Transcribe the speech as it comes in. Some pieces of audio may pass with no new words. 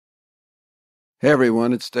Hey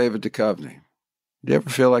everyone, it's David Duchovny. Do you ever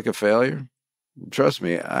feel like a failure? Trust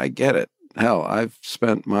me, I get it. Hell, I've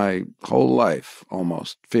spent my whole life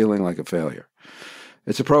almost feeling like a failure.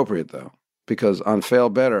 It's appropriate though, because on Fail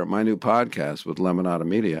Better, my new podcast with Lemonada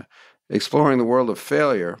Media, exploring the world of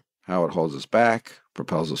failure, how it holds us back,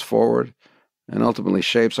 propels us forward, and ultimately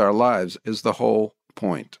shapes our lives is the whole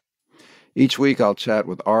point. Each week I'll chat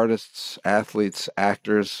with artists, athletes,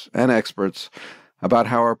 actors, and experts about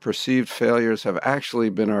how our perceived failures have actually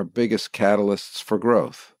been our biggest catalysts for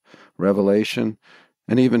growth, revelation,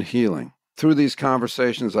 and even healing. Through these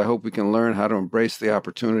conversations, I hope we can learn how to embrace the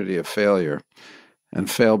opportunity of failure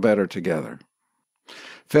and fail better together.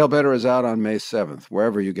 Fail Better is out on May 7th,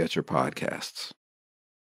 wherever you get your podcasts.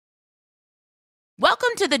 Welcome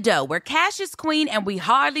to The Dough, where Cash is queen and we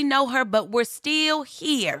hardly know her, but we're still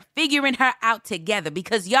here figuring her out together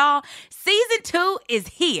because, y'all, season 2 is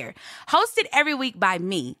here. Hosted every week by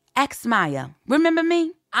me, X Maya. Remember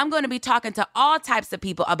me? I'm going to be talking to all types of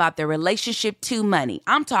people about their relationship to money.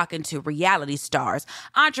 I'm talking to reality stars,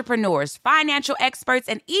 entrepreneurs, financial experts,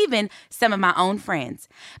 and even some of my own friends.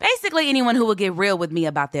 Basically, anyone who will get real with me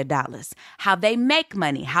about their dollars, how they make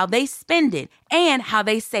money, how they spend it, and how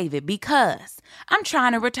they save it, because I'm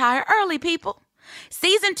trying to retire early, people.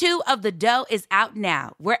 Season 2 of The Dough is out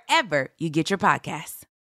now, wherever you get your podcasts.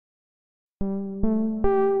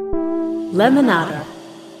 Lemonada.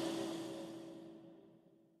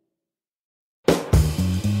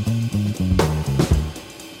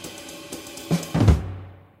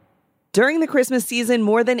 During the Christmas season,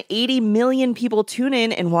 more than 80 million people tune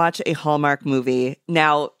in and watch a Hallmark movie.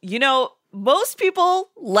 Now, most people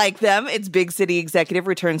like them. It's big city executive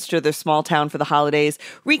returns to their small town for the holidays,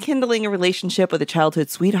 rekindling a relationship with a childhood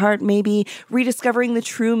sweetheart, maybe rediscovering the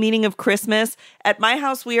true meaning of Christmas. At my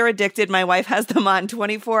house, we are addicted. My wife has them on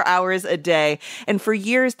 24 hours a day. And for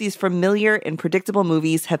years, these familiar and predictable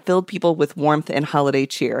movies have filled people with warmth and holiday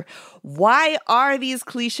cheer. Why are these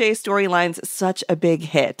cliche storylines such a big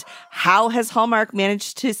hit? How has Hallmark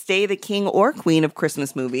managed to stay the king or queen of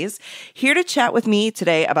Christmas movies? Here to chat with me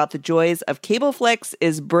today about the joys of cable flicks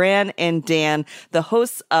is Bran and Dan, the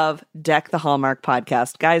hosts of Deck the Hallmark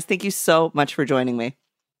podcast. Guys, thank you so much for joining me.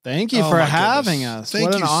 Thank you for having us.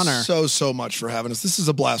 What an honor. Thank you so much for having us. This is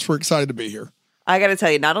a blast. We're excited to be here. I got to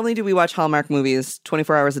tell you, not only do we watch Hallmark movies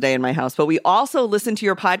 24 hours a day in my house, but we also listen to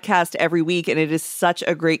your podcast every week, and it is such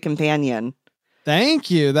a great companion. Thank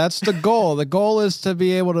you. That's the goal. The goal is to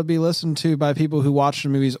be able to be listened to by people who watch the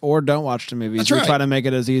movies or don't watch the movies. That's we right. try to make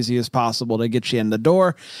it as easy as possible to get you in the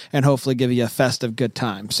door and hopefully give you a festive good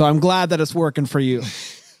time. So I'm glad that it's working for you.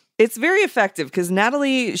 It's very effective because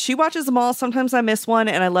Natalie, she watches them all. Sometimes I miss one,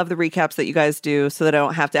 and I love the recaps that you guys do so that I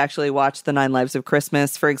don't have to actually watch the 9 Lives of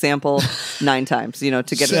Christmas, for example, 9 times, to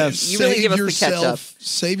get it. You really give us the catch up.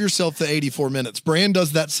 Save yourself the 84 minutes. Bran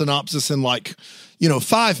does that synopsis in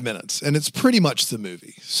 5 minutes, and it's pretty much the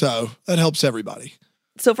movie. So that helps everybody.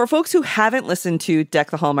 So for folks who haven't listened to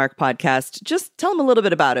Deck the Hallmark podcast, just tell them a little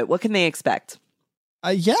bit about it. What can they expect?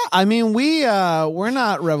 We're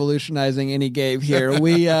not revolutionizing any game here.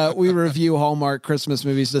 We review Hallmark Christmas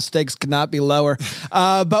movies. The stakes could not be lower.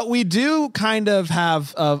 But we do kind of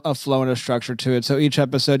have a flow and a structure to it. So each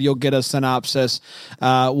episode, you'll get a synopsis.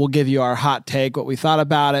 We'll give you our hot take, what we thought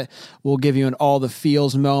about it. We'll give you an all the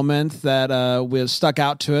feels moment that was stuck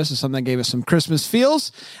out to us as something that gave us some Christmas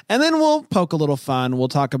feels. And then we'll poke a little fun. We'll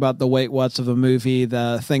talk about the wait what's of a movie,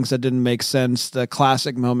 the things that didn't make sense, the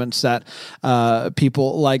classic moments that people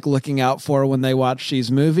like looking out for when they watch these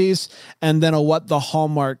movies, and then a what the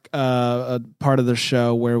Hallmark part of the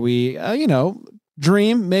show where we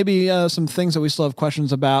dream, maybe some things that we still have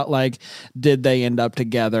questions about, like did they end up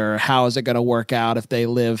together? How is it going to work out if they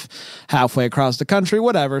live halfway across the country?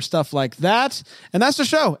 Whatever, stuff like that. And that's the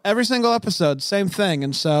show. Every single episode, same thing.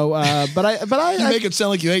 And so, but I you make it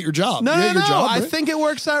sound like you hate your job. No, you hate your job, I right? think it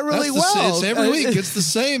works out really well. It's every week. It's the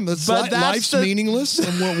same. Life's meaningless,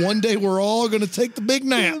 and one day we're all going to take the big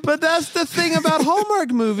nap. But that's the thing about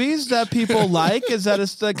Hallmark movies that people like, is that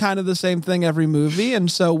it's kind of the same thing every movie.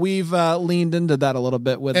 And so we've leaned into that a little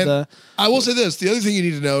bit with I will say this. The other thing you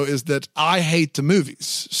need to know is that I hate the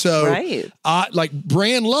movies. So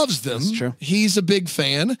Bran loves them. That's true. He's a big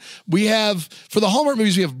fan. We have, for the Hallmark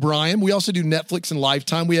movies, we have Brian. We also do Netflix and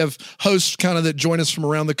Lifetime. We have hosts kind of that join us from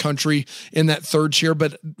around the country in that third chair.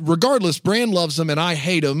 But regardless, Bran loves them and I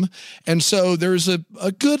hate them. And so there's a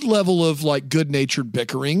good level of good-natured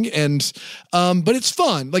bickering. And but it's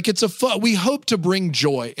fun. We hope to bring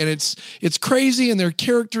joy. And it's crazy, and there are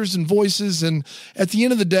characters and voices, and at the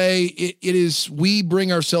end of the day, it is, we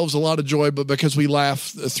bring ourselves a lot of joy, but because we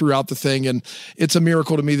laugh throughout the thing. And it's a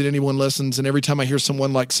miracle to me that anyone listens. And every time I hear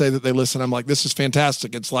someone like say that they listen, I'm like, this is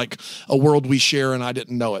fantastic. It's like a world we share and I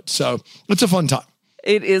didn't know it. So it's a fun time.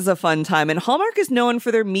 It is a fun time. And Hallmark is known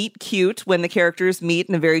for their meet cute, when the characters meet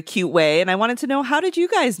in a very cute way. And I wanted to know, how did you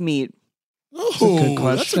guys meet? Oh,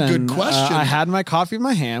 that's a good question. I had my coffee in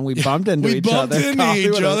my hand. We bumped into each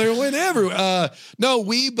other. Whenever. No,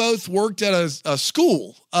 we both worked at a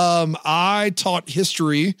school. I taught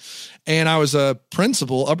history and I was a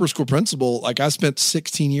principal, upper school principal. Like I spent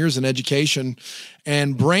 16 years in education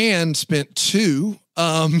and Bran spent 2.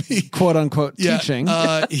 Quote unquote teaching.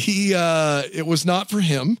 It was not for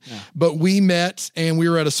him, but we met and we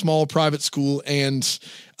were at a small private school and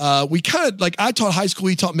we kind of like, I taught high school,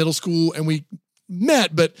 he taught middle school and we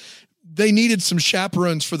met, but they needed some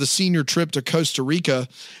chaperones for the senior trip to Costa Rica.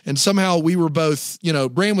 And somehow we were both,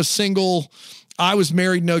 Bran was single, I was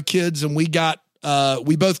married, no kids. And we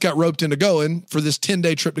both got roped into going for this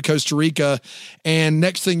 10-day trip to Costa Rica. And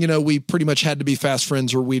next thing you know, we pretty much had to be fast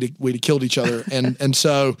friends or we'd have killed each other. And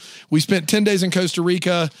so we spent 10 days in Costa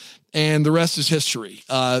Rica and the rest is history.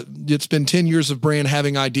 It's been 10 years of Bran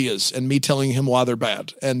having ideas and me telling him why they're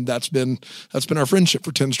bad. And that's been our friendship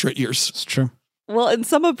for 10 straight years. It's true. Well, and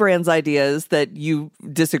some of Bran's ideas that you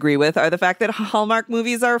disagree with are the fact that Hallmark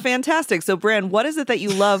movies are fantastic. So Bran, what is it that you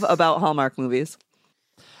love about Hallmark movies?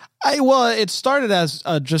 It started as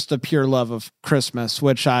just a pure love of Christmas,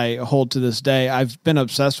 which I hold to this day. I've been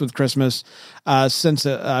obsessed with Christmas since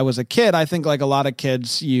I was a kid. I think like a lot of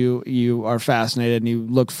kids, you are fascinated and you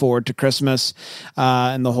look forward to Christmas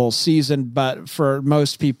and the whole season. But for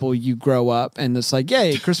most people, you grow up and it's like,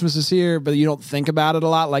 yay, Christmas is here, but you don't think about it a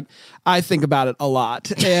lot. Like I think about it a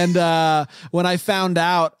lot. And when I found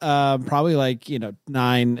out probably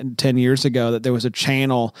 9 and 10 years ago that there was a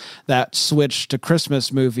channel that switched to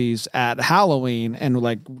Christmas movies at Halloween and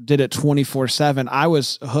did it 24/7, I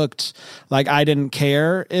was hooked. Like I didn't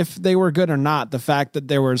care if they were good or not. The fact that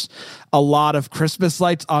there was a lot of Christmas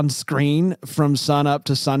lights on screen from sun up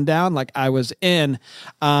to sundown, like I was in.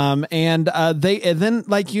 And then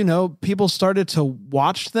people started to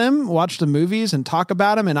watch the movies and talk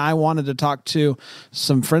about them. And I wanted to talk to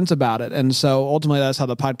some friends about it. And so ultimately that's how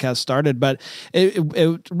the podcast started. But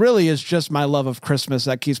it really is just my love of Christmas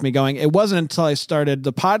that keeps me going. It wasn't until I started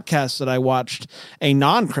the podcast that I watched a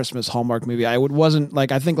non-Christmas Hallmark movie. I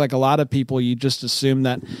think like a lot of people, you just assume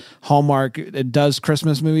that Hallmark it does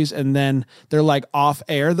Christmas movies and then they're like off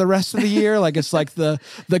air the rest of the year. Like it's like the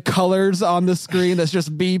colors on the screen that's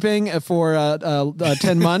just beeping for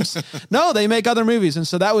 10 months. No, they make other movies. And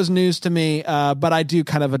so that was news to me. But I do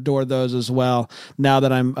kind of adore those as well. Now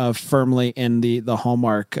that I'm firmly in the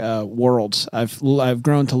Hallmark world, I've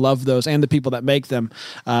grown to love those and the people that make them.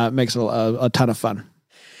 Makes it a ton of fun.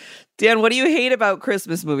 Dan, what do you hate about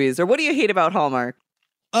Christmas movies, or what do you hate about Hallmark?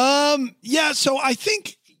 So I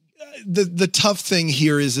think the tough thing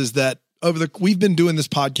here is that we've been doing this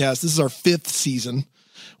podcast. This is our 5th season,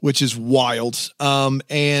 which is wild.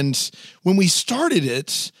 And when we started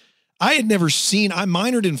it, I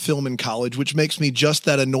minored in film in college, which makes me just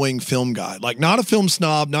that annoying film guy. Like not a film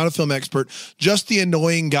snob, not a film expert, just the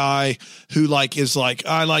annoying guy who is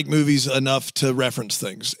I like movies enough to reference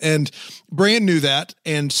things. And Bran knew that.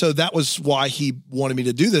 And so that was why he wanted me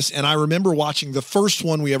to do this. And I remember watching the first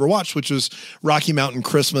one we ever watched, which was Rocky Mountain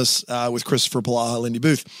Christmas with Christopher Palaha, Lindy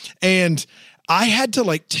Booth. And I had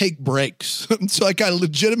to take breaks. So I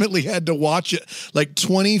legitimately had to watch it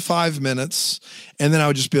 25 minutes. And then I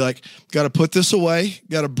would just be like, got to put this away,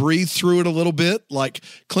 got to breathe through it a little bit,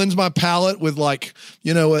 cleanse my palate with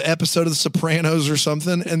an episode of The Sopranos or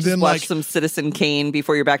something. And then watch some Citizen Kane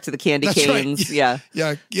before you're back to the candy canes. Right.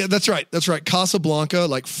 Yeah. That's right. Casablanca,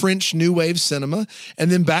 French New Wave cinema,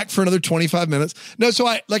 and then back for another 25 minutes. No, so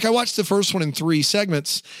I watched the first one in 3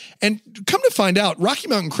 segments, and come to find out, Rocky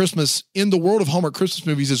Mountain Christmas in the world of Hallmark Christmas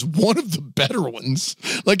movies is one of the better ones.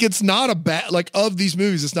 It's not a bad, of these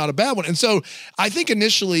movies, it's not a bad one. And so I think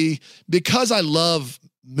initially, because I love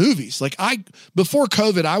movies, before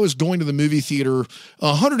COVID, I was going to the movie theater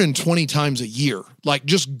 120 times a year,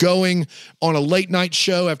 just going on a late night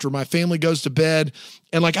show after my family goes to bed.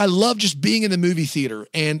 And I love just being in the movie theater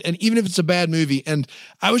and even if it's a bad movie. And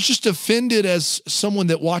I was just offended as someone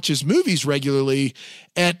that watches movies regularly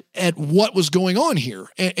at what was going on here.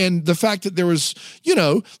 And the fact that there was,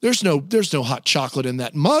 there's no hot chocolate in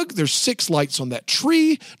that mug. There's 6 lights on that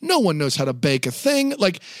tree. No one knows how to bake a thing.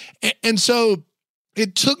 And so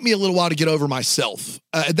it took me a little while to get over myself.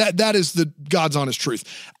 That is the God's honest truth.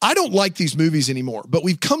 I don't like these movies anymore, but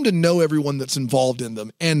we've come to know everyone that's involved in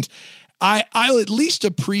them. And I'll at least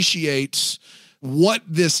appreciate what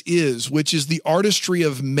this is, which is the artistry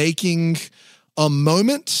of making a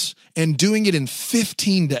moment and doing it in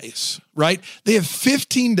 15 days, right? They have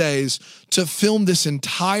 15 days to film this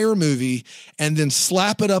entire movie and then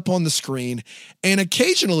slap it up on the screen. And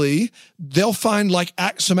occasionally they'll find like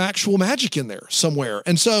some actual magic in there somewhere.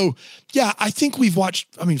 And so, yeah, I think we've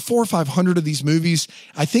watched, 400 or 500 of these movies.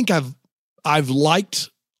 I think I've liked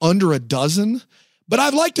under a dozen, but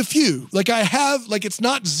I've liked a few. Like I have, like it's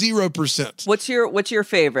not 0%. What's your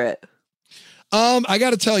favorite? I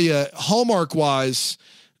got to tell you, Hallmark wise,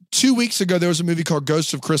 2 weeks ago, there was a movie called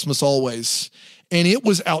Ghosts of Christmas Always, and it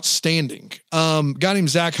was outstanding. A guy named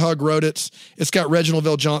Zach Hugg wrote it. It's got Reginald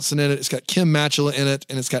VelJohnson in it. It's got Kim Matchula in it,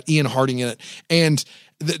 and it's got Ian Harding in it. And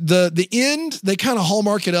the end, they kind of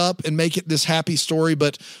Hallmark it up and make it this happy story.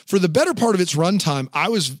 But for the better part of its runtime, I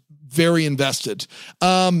was very invested.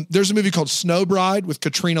 There's a movie called Snow Bride with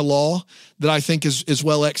Katrina Law that I think is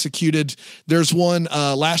well executed. There's one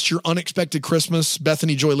last year, Unexpected Christmas,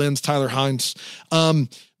 Bethany Joy Lenz, Tyler Hines.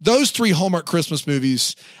 Those three Hallmark Christmas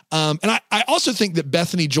movies. And I also think that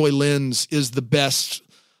Bethany Joy Lenz is the best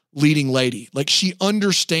leading lady. Like she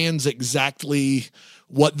understands exactly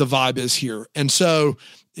what the vibe is here. And so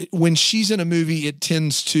when she's in a movie, it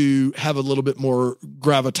tends to have a little bit more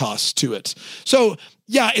gravitas to it. So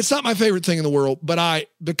yeah, it's not my favorite thing in the world, but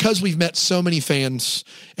because we've met so many fans,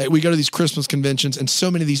 we go to these Christmas conventions and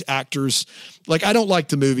so many of these actors, like I don't like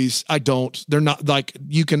the movies. I don't. They're not like,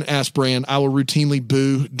 you can ask Bran, I will routinely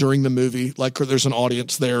boo during the movie. Like there's an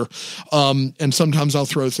audience there. And sometimes I'll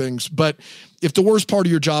throw things, but if the worst part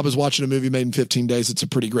of your job is watching a movie made in 15 days, it's a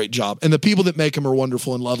pretty great job. And the people that make them are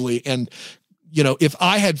wonderful and lovely. And if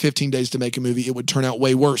I had 15 days to make a movie, it would turn out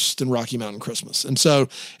way worse than Rocky Mountain Christmas. And so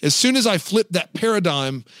as soon as I flipped that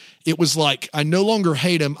paradigm, it was like, I no longer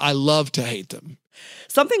hate them. I love to hate them.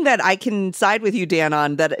 Something that I can side with you, Dan,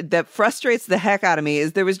 on that frustrates the heck out of me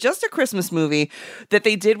is there was just a Christmas movie that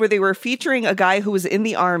they did where they were featuring a guy who was in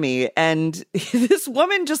the army, and this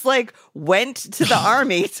woman just like went to the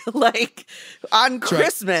army to like on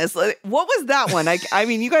Christmas. Right. Like, what was that one? I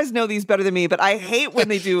mean, you guys know these better than me, but I hate when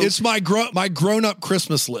they do. It's my grown-up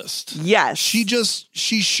Christmas list. Yes. She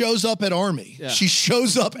shows up at army. Yeah. She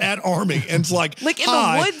shows up at army and it's like in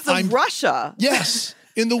the woods of Russia. Yes.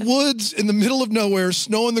 In the woods, in the middle of nowhere,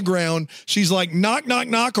 snow on the ground. She's like, knock, knock,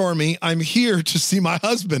 knock, army. I'm here to see my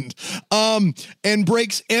husband. And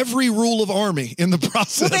breaks every rule of army in the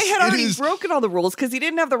process. Well, they had already broken all the rules because he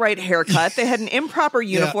didn't have the right haircut. They had an improper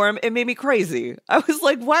uniform. Yeah. It made me crazy. I was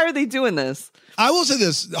like, why are they doing this? I will say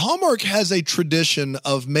this. Hallmark has a tradition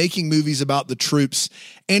of making movies about the troops,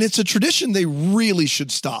 and it's a tradition they really should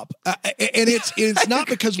stop. And it's not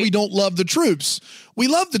because we don't love the troops. We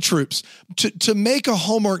love the troops. To make a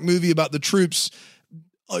Hallmark movie about the troops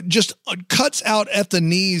just cuts out at the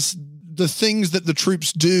knees the things that the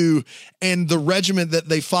troops do and the regiment that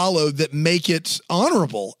they follow that make it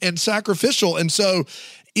honorable and sacrificial. And so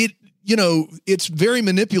it's very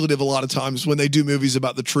manipulative a lot of times when they do movies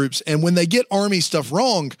about the troops. And when they get army stuff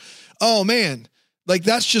wrong, oh man, like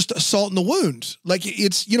that's just salt in the wound. Like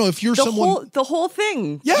it's, if you're the whole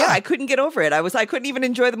thing. Yeah. I couldn't get over it. I couldn't even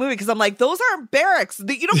enjoy the movie because I'm like, those aren't barracks.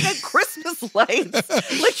 You don't get Christmas lights.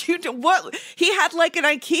 Like what? He had like an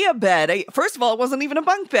IKEA bed. First of all, it wasn't even a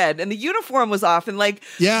bunk bed and the uniform was off. And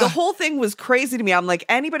the whole thing was crazy to me. I'm like,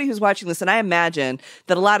 anybody who's watching this, and I imagine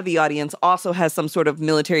that a lot of the audience also has some sort of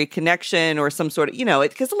military connection or some sort of,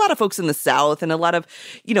 because a lot of folks in the South and a lot of,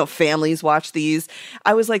 families watch these.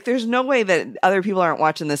 I was like, there's no way that other people aren't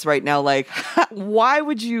watching this right now. Like, why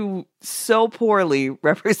would you so poorly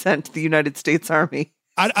represent the United States Army?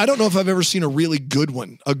 I don't know if I've ever seen a really good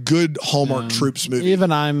one, a good Hallmark troops movie.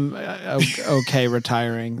 Even I'm okay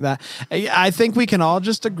retiring. That I think we can all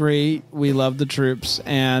just agree we love the troops,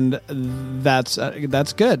 and that's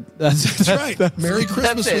good. That's right. Merry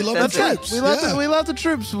Christmas. We love the troops. We love the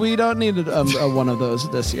troops. We don't need a one of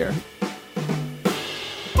those this year.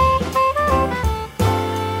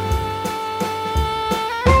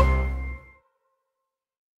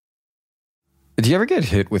 Do you ever get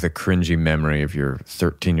hit with a cringy memory of your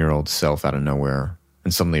 13-year-old self out of nowhere,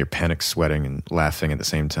 and suddenly you're panic sweating and laughing at the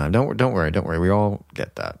same time? Don't worry. We all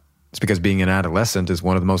get that. It's because being an adolescent is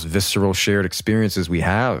one of the most visceral shared experiences we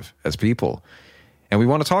have as people, and we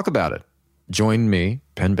want to talk about it. Join me,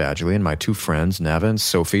 Penn Badgley, and my two friends, Nava and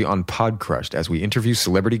Sophie, on Podcrushed as we interview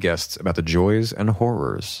celebrity guests about the joys and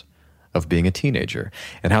horrors of being a teenager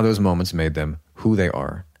and how those moments made them who they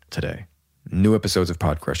are today. New episodes of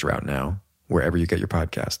Podcrushed are out now, wherever you get your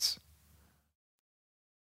podcasts.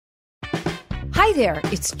 Hi, Hi there,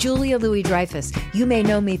 it's Julia Louis-Dreyfus. You may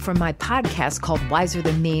know me from my podcast called Wiser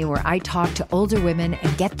Than Me, where I talk to older women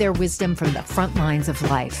and get their wisdom from the front lines of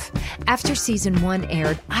life. After season 1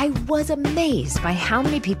 aired, I was amazed by how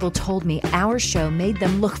many people told me our show made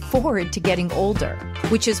them look forward to getting older,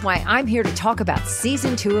 which is why I'm here to talk about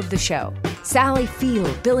season 2 of the show. Sally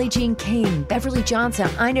Field, Billie Jean King, Beverly Johnson,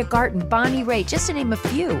 Ina Garten, Bonnie Raitt, just to name a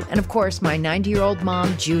few. And of course, my 90-year-old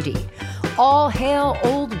mom, Judy. All hail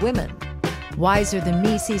old women. Wiser Than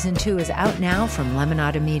Me Season 2 is out now from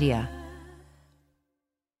Lemonada Media.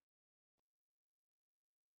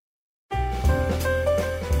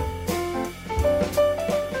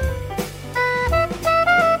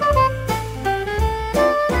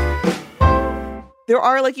 There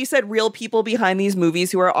are, like you said, real people behind these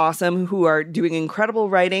movies who are awesome, who are doing incredible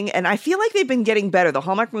writing, and I feel like they've been getting better. The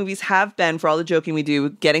Hallmark movies have been, for all the joking we do,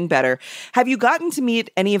 getting better. Have you gotten to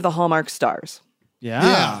meet any of the Hallmark stars?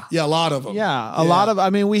 Yeah, a lot of them. Yeah, a lot of.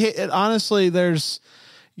 I mean, honestly, there's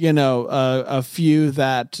a few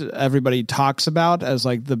that everybody talks about as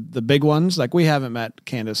like the big ones. Like we haven't met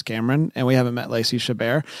Candace Cameron and we haven't met Lacey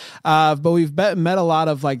Chabert, but we've met a lot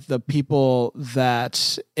of like the people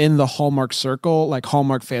that in the Hallmark circle, like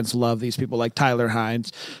Hallmark fans love these people, like Tyler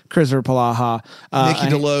Hines, Christopher Palaha, Nikki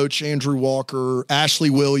DeLoach, Andrew Walker, Ashley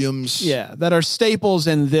Williams. Yeah, that are staples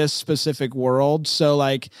in this specific world. So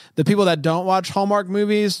like the people that don't watch Hallmark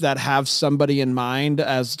movies that have somebody in mind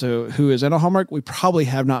as to who is in a Hallmark, we probably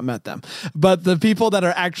have not met them. But the people that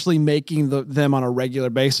are actually making them on a regular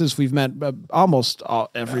basis, we've met almost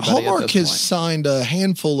everybody. Hallmark at this has point. signed a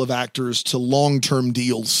handful of actors to long-term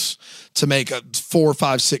deals to make 4,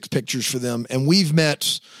 5, 6 pictures for them, and we've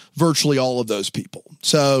met virtually all of those people.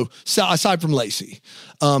 So aside from Lacey,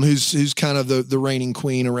 who's kind of the reigning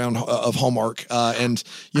queen around of Hallmark, and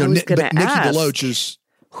Nikki DeLoach is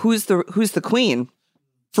who's the queen.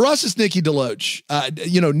 For us, it's Nikki DeLoach.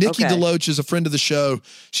 Nikki Okay. DeLoach is a friend of the show.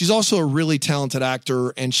 She's also a really talented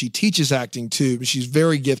actor, and she teaches acting too. But she's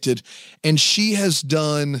very gifted, and she has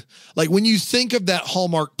done, like, when you think of that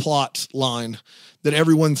Hallmark plot line that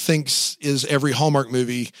everyone thinks is every Hallmark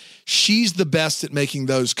movie, she's the best at making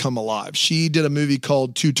those come alive. She did a movie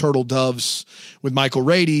called Two Turtle Doves with Michael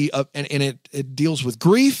Rady, and it deals with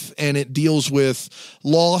grief, and it deals with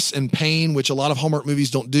loss and pain, which a lot of Hallmark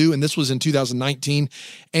movies don't do, and this was in 2019,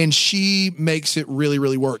 and she makes it really,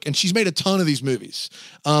 really work. And she's made a ton of these movies.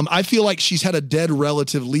 I feel like she's had a dead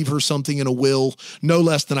relative leave her something in a will no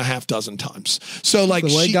less than a half dozen times. So like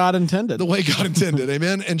the way God intended. The way God intended,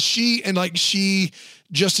 amen. And she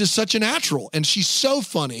just is such a natural, and she's so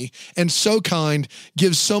funny and so kind,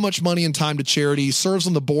 gives so much money and time to charity, serves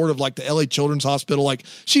on the board of like the LA Children's Hospital. Like,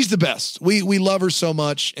 she's the best. We love her so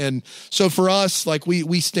much. And so for us, like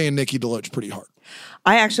we stand Nikki DeLoach pretty hard.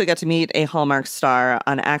 I actually got to meet a Hallmark star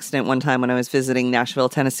on accident one time when I was visiting Nashville,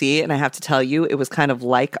 Tennessee. And I have to tell you, it was kind of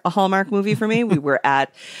like a Hallmark movie for me. We were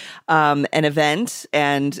at an event,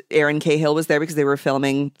 and Erin Cahill was there because they were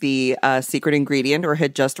filming The Secret Ingredient, or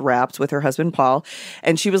had just wrapped with her husband, Paul.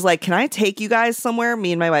 And she was like, "Can I take you guys somewhere?"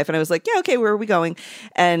 Me and my wife. And I was like, "Yeah, okay, where are we going?"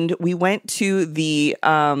 And we went to the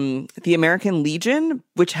American Legion,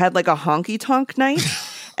 which had like a honky tonk night.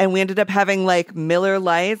 And we ended up having like Miller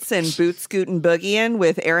Lights and Boot Scootin' Boogiein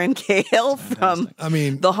with Erin Cahill from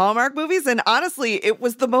the Hallmark movies. And honestly, it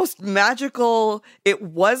was the most magical, it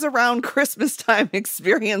was around Christmas time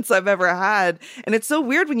experience I've ever had. And it's so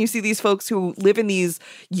weird when you see these folks who live in these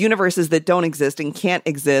universes that don't exist and can't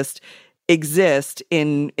exist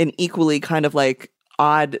in an equally kind of like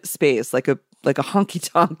odd space, like a honky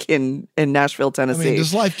tonk in Nashville, Tennessee. I mean,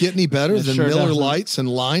 does life get any better than sure Miller doesn't. Lights and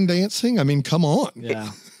line dancing? I mean, come on. Yeah.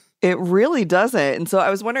 It really doesn't. And so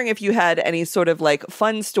I was wondering if you had any sort of like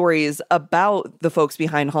fun stories about the folks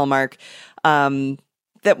behind Hallmark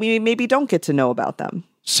that we maybe don't get to know about them.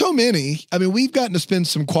 So many. I mean, we've gotten to spend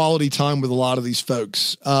some quality time with a lot of these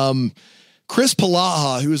folks. Chris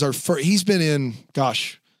Palaha, who is our first, he's been in, got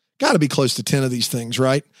to be close to 10 of these things,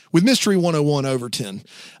 right? With Mystery 101 over 10.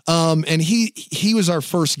 And he was our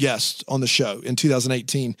first guest on the show in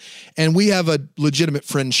 2018. And we have a legitimate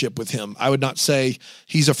friendship with him. I would not say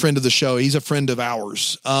he's a friend of the show. He's a friend of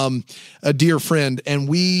ours, a dear friend. And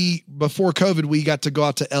before COVID, we got to go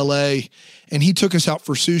out to LA, and he took us out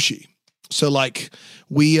for sushi. So like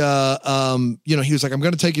he was like, "I'm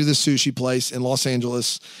going to take you to this sushi place in Los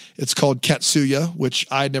Angeles. It's called Katsuya," which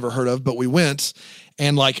I had never heard of, but we went.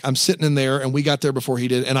 And like, I'm sitting in there, and we got there before he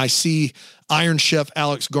did. And I see Iron Chef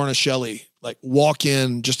Alex Garnaschelli like walk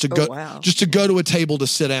in just to go to a table to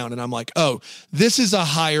sit down. And I'm like, "Oh, this is a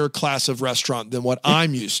higher class of restaurant than what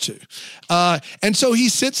I'm used to." And so he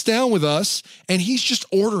sits down with us, and he's just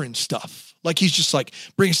ordering stuff. Like he's just like,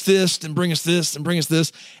 bring us this and bring us this and bring us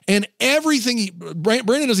this. And everything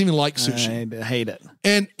Brandon doesn't even like sushi. I hate it.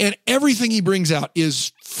 And everything he brings out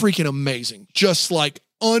is freaking amazing. Just like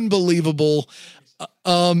unbelievable.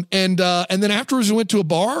 And then afterwards we went to a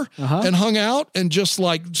bar and hung out and just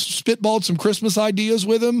like spitballed some Christmas ideas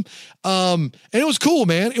with him. And it was cool,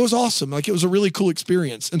 man. It was awesome. Like it was a really cool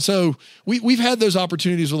experience. And so we've had those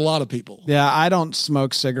opportunities with a lot of people. Yeah. I don't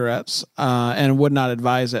smoke cigarettes, and would not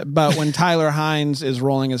advise it. But when Tyler Hines is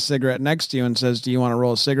rolling a cigarette next to you and says, do you want to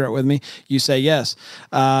roll a cigarette with me? You say yes.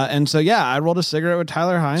 And so, yeah, I rolled a cigarette with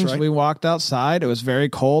Tyler Hines. Right. We walked outside. It was very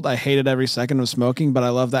cold. I hated every second of smoking, but I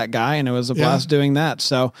love that guy. And it was a blast doing that.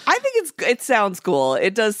 So I think it sounds cool.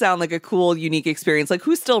 It does sound like a cool, unique experience. Like,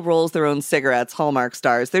 who still rolls their own cigarettes? Hallmark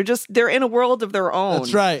stars. They're in a world of their own.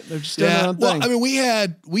 that's right. They're just doing their own thing. Well, I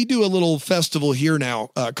mean, we do a little festival here now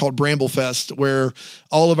called Bramble Fest, where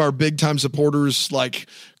all of our big time supporters like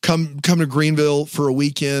come to Greenville for a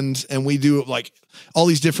weekend, and we do like all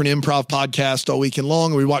these different improv podcasts all weekend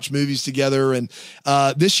long. And we watch movies together. And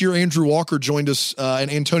this year, Andrew Walker joined us,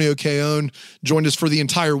 and Antonio Caon joined us for the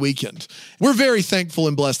entire weekend. We're very thankful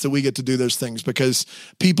and blessed that we get to do those things because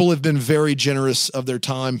people have been very generous of their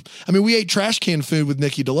time. I mean, we ate trash can food with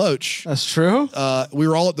Nikki DeLoach. That's true. We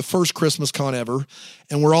were all at the first Christmas con ever,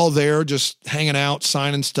 and we're all there just hanging out,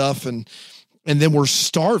 signing stuff, and then we're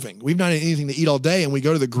starving. We've not had anything to eat all day, and we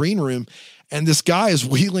go to the green room, and this guy is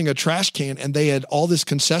wheeling a trash can, and they had all this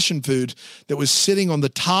concession food that was sitting on the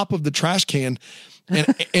top of the trash can,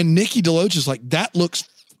 and Nikki DeLoach is like, that looks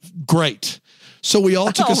great. So we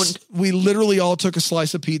all we literally all took a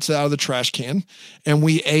slice of pizza out of the trash can, and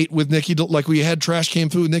we ate with Nikki, like we had trash can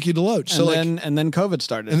food with Nikki DeLoach. So and then COVID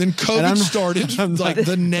started. And then COVID started like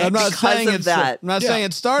the next. I'm not saying of that. I'm not saying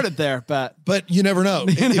it started there, but you never know.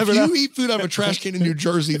 If never you know. eat food out of a trash can in New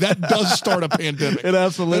Jersey, that does start a pandemic. it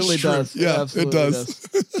absolutely That's true. does. Yeah, absolutely it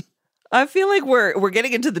does. I feel like we're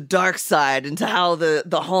getting into the dark side, into how the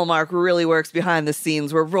Hallmark really works behind the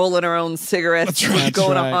scenes. We're rolling our own cigarettes, That's right. we're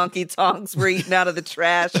going That's to honky tonks, we're eating out of the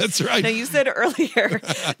trash. That's right. Now, you said earlier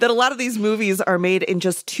that a lot of these movies are made in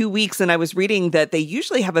just 2 weeks, and I was reading that they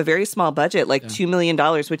usually have a very small budget, like $2 million,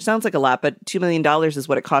 which sounds like a lot, but $2 million is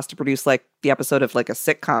what it costs to produce like the episode of like a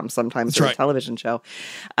sitcom sometimes, or a television show.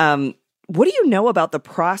 What do you know about the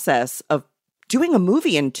process of doing a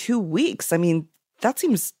movie in 2 weeks? I mean, that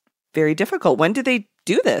seems very difficult. When did they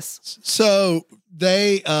do this? So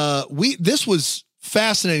this was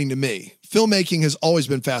fascinating to me. Filmmaking has always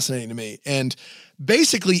been fascinating to me. And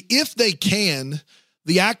basically, if they can,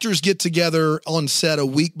 the actors get together on set a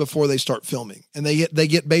week before they start filming. And they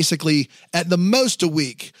get basically at the most a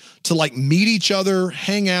week to like meet each other,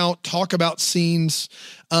 hang out, talk about scenes.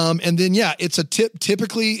 And then, it's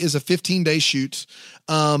typically is a 15-day shoot.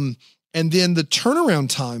 And then the turnaround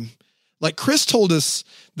time, like Chris told us,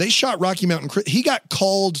 they shot Rocky Mountain. He got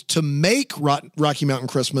called to make Rocky Mountain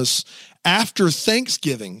Christmas after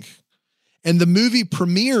Thanksgiving. And the movie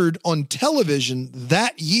premiered on television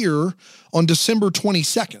that year on December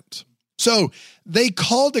 22nd. So they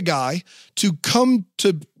called a guy to come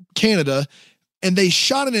to Canada, and they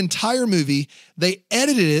shot an entire movie. They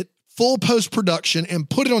edited it, full post-production, and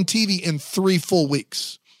put it on TV in 3 full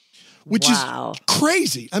weeks, which is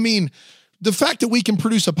crazy. I mean, the fact that we can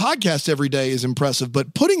produce a podcast every day is impressive,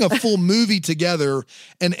 but putting a full movie together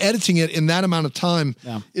and editing it in that amount of time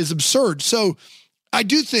is absurd. So I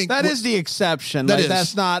do think that is the exception. That is.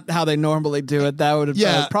 That's not how they normally do it. That would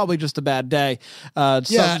have probably just a bad day.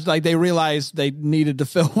 Like they realized they needed to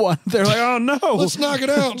fill one. They're like, oh no, let's knock it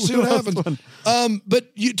out, see what happens.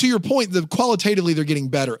 But to your point, qualitatively they're getting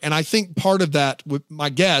better, and I think part of that, with my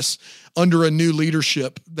guess, under a new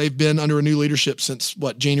leadership, they've been under a new leadership since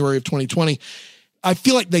January of 2020. I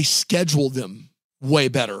feel like they schedule them way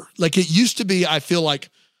better. Like it used to be, I feel like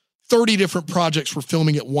 30 different projects were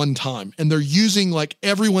filming at one time, and they're using like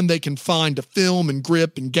everyone they can find to film and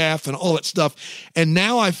grip and gaff and all that stuff. And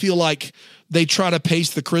now I feel like they try to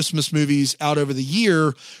pace the Christmas movies out over the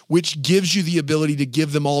year, which gives you the ability to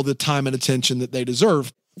give them all the time and attention that they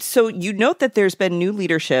deserve. So you note that there's been new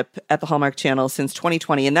leadership at the Hallmark Channel since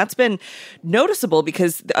 2020, and that's been noticeable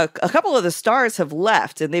because a couple of the stars have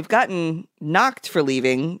left, and they've gotten knocked for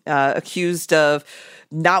leaving, accused of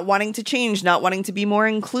not wanting to change, not wanting to be more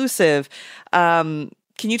inclusive. Can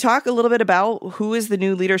you talk a little bit about who is the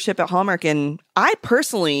new leadership at Hallmark? And I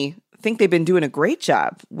personally think they've been doing a great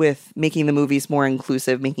job with making the movies more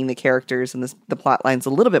inclusive, making the characters and the plot lines a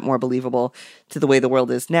little bit more believable to the way the world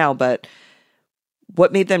is now. But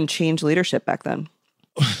what made them change leadership back then?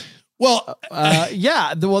 Well,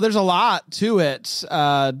 there's a lot to it,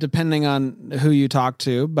 depending on who you talk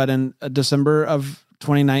to. But in December of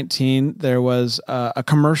 2019, there was a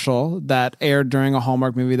commercial that aired during a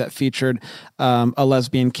Hallmark movie that featured a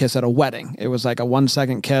lesbian kiss at a wedding. It was like a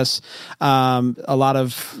 1-second kiss. By a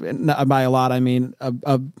lot, I mean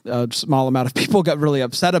a small amount of people got really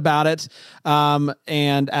upset about it.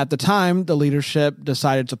 And at the time, the leadership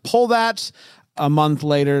decided to pull that. A month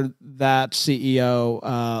later, that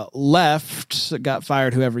CEO left, got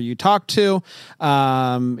fired, whoever you talk to.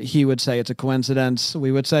 He would say it's a coincidence.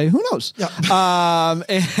 We would say, who knows? Yeah.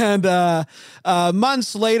 And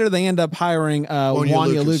months later, they end up hiring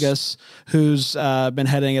Wonya Lucas, who's been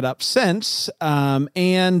heading it up since.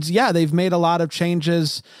 And yeah, they've made a lot of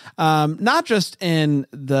changes, not just in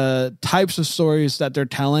the types of stories that they're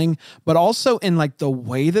telling, but also in like the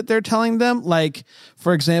way that they're telling them. Like,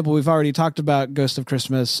 for example, we've already talked about Ghost of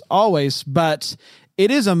Christmas Always, but it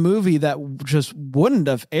is a movie that just wouldn't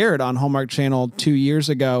have aired on Hallmark Channel 2 years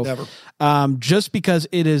ago. Never. Just because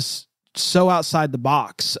it is so outside the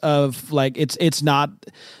box of like, it's not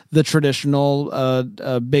the traditional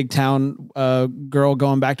big town girl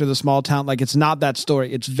going back to the small town. Like, it's not that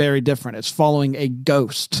story. It's very different. It's following a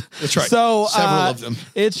ghost. That's right. So several of them.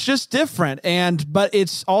 It's just different. But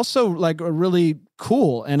it's also like a really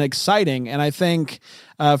cool and exciting. And I think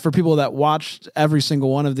for people that watched every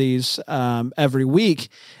single one of these every week,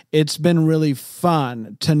 it's been really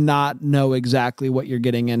fun to not know exactly what you're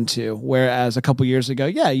getting into. Whereas a couple years ago,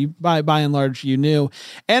 yeah, you by and large you knew.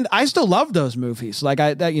 And I still love those movies. Like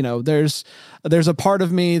there's a part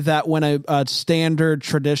of me that when a standard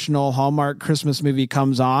traditional Hallmark Christmas movie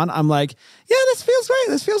comes on, I'm like, yeah, this feels great.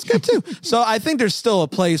 This feels good too. So I think there's still a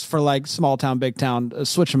place for like small town, big town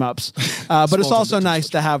switch 'em ups. But it's also nice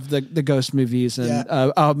to have the ghost movies and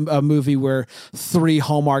a movie where 3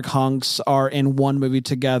 Hallmark hunks are in one movie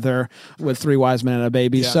together with 3 wise men and a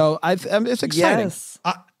baby. Yeah. So it's exciting. Yes.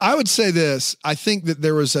 I would say this. I think that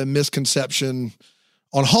there was a misconception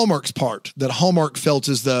on Hallmark's part that Hallmark felt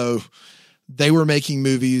as though they were making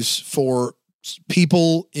movies for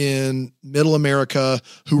people in middle America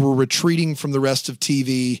who were retreating from the rest of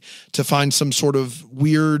TV to find some sort of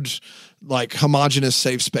weird, like homogenous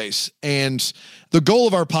safe space. And the goal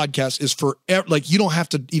of our podcast is for you don't have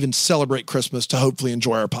to even celebrate Christmas to hopefully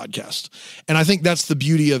enjoy our podcast. And I think that's the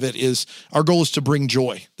beauty of it is our goal is to bring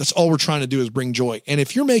joy. That's all we're trying to do is bring joy. And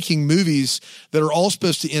if you're making movies that are all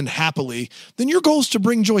supposed to end happily, then your goal is to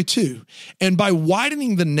bring joy too. And by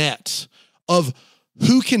widening the net of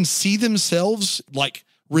who can see themselves like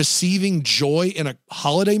receiving joy in a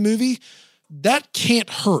holiday movie, that can't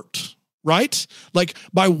hurt. Right? Like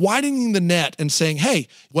by widening the net and saying, hey,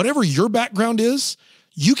 whatever your background is,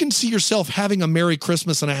 you can see yourself having a Merry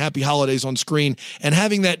Christmas and a Happy Holidays on screen and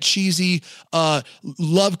having that cheesy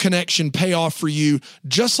love connection pay off for you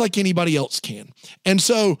just like anybody else can. And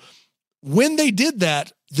so when they did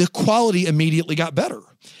that, the quality immediately got better.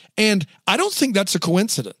 And I don't think that's a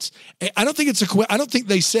coincidence. I don't think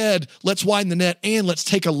they said, let's widen the net and let's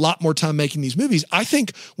take a lot more time making these movies. I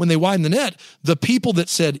think when they widened the net, the people that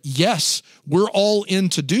said, yes, we're all in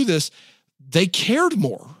to do this, they cared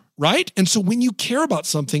more, right? And so when you care about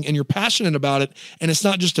something and you're passionate about it and it's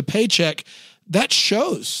not just a paycheck, that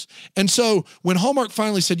shows. And so when Hallmark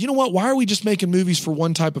finally said, you know what, why are we just making movies for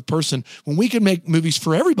one type of person when we can make movies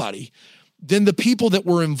for everybody? Then the people that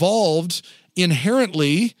were involved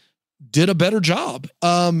inherently did a better job.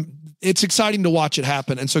 It's exciting to watch it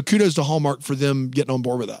happen. And so kudos to Hallmark for them getting on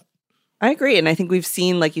board with that. I agree. And I think we've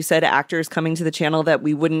seen, like you said, actors coming to the channel that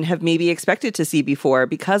we wouldn't have maybe expected to see before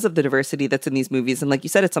because of the diversity that's in these movies. And like you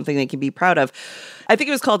said, it's something they can be proud of. I think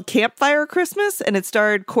it was called Campfire Christmas and it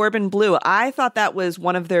starred Corbin Bleu. I thought that was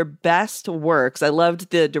one of their best works. I loved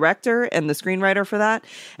the director and the screenwriter for that.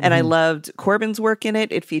 And I loved Corbin's work in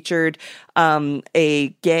it. It featured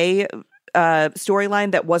a gay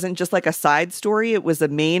storyline that wasn't just like a side story. It was a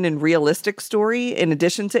main and realistic story in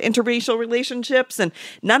addition to interracial relationships. And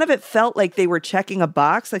none of it felt like they were checking a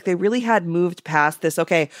box. Like they really had moved past this,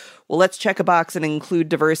 okay, well, let's check a box and include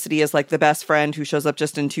diversity as like the best friend who shows up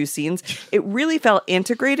just in 2 scenes. It really felt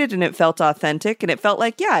integrated and it felt authentic. And it felt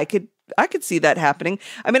like, yeah, I could see that happening.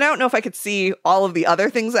 I mean, I don't know if I could see all of the other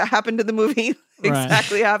things that happened in the movie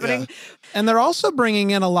exactly happening. Yeah. And they're also bringing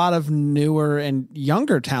in a lot of newer and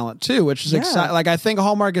younger talent too, which is exciting. Like I think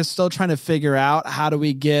Hallmark is still trying to figure out how do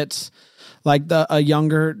we get like a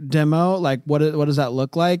younger demo, like what does that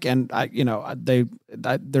look like? And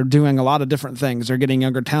they're doing a lot of different things. They're getting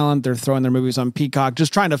younger talent. They're throwing their movies on Peacock,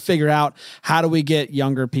 just trying to figure out how do we get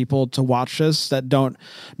younger people to watch this that don't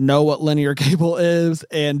know what linear cable is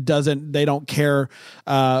and they don't care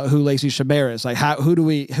who Lacey Chabert is. Like, who do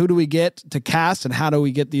we get to cast, and how do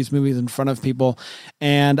we get these movies in front of people?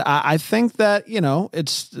 And I think that,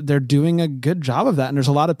 they're doing a good job of that. And there's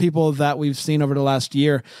a lot of people that we've seen over the last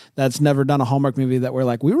year that's never done a Hallmark movie that we're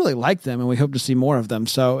like, we really like them and we hope to see more of them.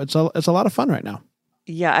 So it's a lot of fun right now.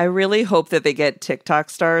 Yeah, I really hope that they get TikTok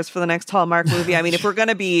stars for the next Hallmark movie. I mean, if we're going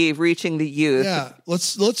to be reaching the youth. Yeah,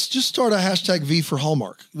 let's just start a hashtag V for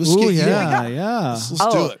Hallmark. Let's do it. Let's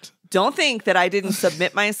do it. Don't think that I didn't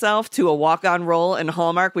submit myself to a walk-on role in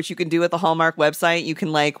Hallmark, which you can do at the Hallmark website. You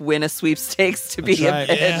can win a sweepstakes to be an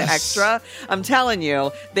extra. I'm telling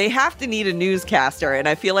you, they have to need a newscaster, and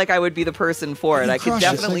I feel like I would be the person for it. I could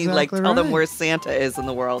definitely tell them where Santa is in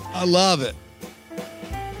the world. I love it.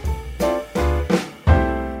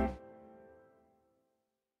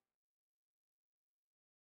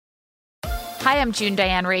 Hi, I'm June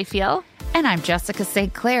Diane Raphael. And I'm Jessica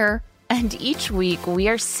St. Clair. And each week we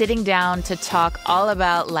are sitting down to talk all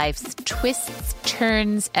about life's twists,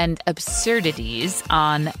 turns, and absurdities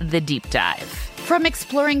on The Deep Dive. From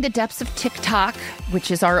exploring the depths of TikTok,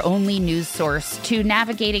 which is our only news source, to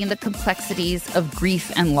navigating the complexities of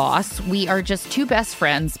grief and loss, we are just two best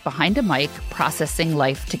friends behind a mic processing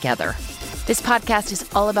life together. This podcast is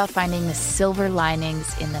all about finding the silver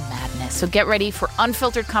linings in the madness. So get ready for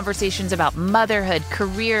unfiltered conversations about motherhood,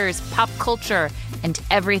 careers, pop culture, and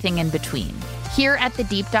everything in between. Here at The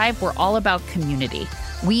Deep Dive, we're all about community.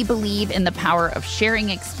 We believe in the power of sharing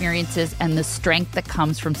experiences and the strength that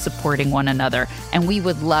comes from supporting one another, and we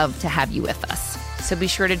would love to have you with us. So be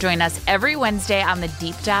sure to join us every Wednesday on The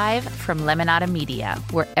Deep Dive from Lemonada Media,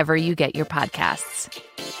 wherever you get your podcasts.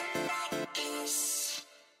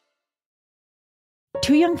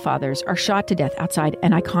 Two young fathers are shot to death outside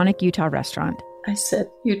an iconic Utah restaurant. I said,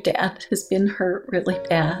 your dad has been hurt really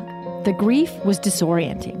bad. The grief was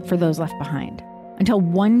disorienting for those left behind, until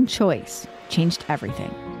one choice changed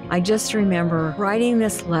everything. I just remember writing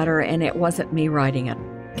this letter, and it wasn't me writing it.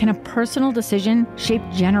 Can a personal decision shape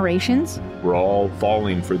generations? We're all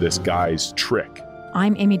falling for this guy's trick.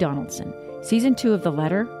 I'm Amy Donaldson. Season 2 of The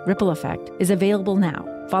Letter, Ripple Effect, is available now.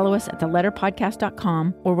 Follow us at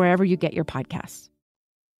theletterpodcast.com or wherever you get your podcasts.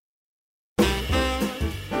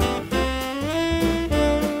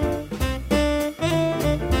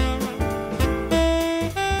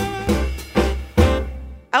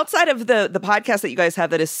 Outside of the podcast that you guys have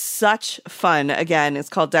that is such fun, again, it's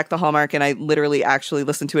called Deck the Hallmark, and I literally actually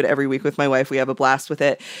listen to it every week with my wife. We have a blast with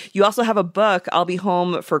it. You also have a book, I'll Be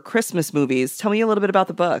Home for Christmas Movies. Tell me a little bit about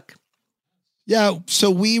the book. Yeah, so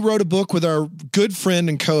we wrote a book with our good friend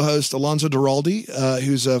and co-host Alonzo Duralde,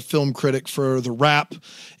 who's a film critic for The Wrap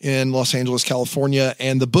in Los Angeles, California.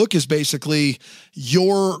 And the book is basically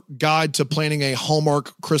your guide to planning a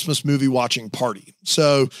Hallmark Christmas movie watching party.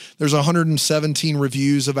 So there's 117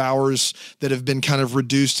 reviews of ours that have been kind of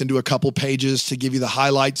reduced into a couple pages to give you the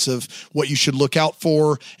highlights of what you should look out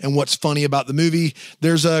for and what's funny about the movie.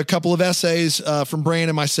 There's a couple of essays from Brian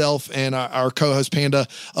and myself and our co-host Panda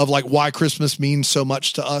of why Christmas means so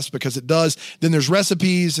much to us, because it does. Then there's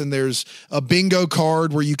recipes, and there's a bingo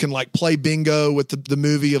card where you can play bingo with the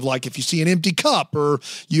movie of if you see an empty cup, or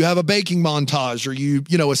you have a baking montage, or you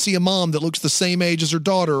see a mom that looks the same age as her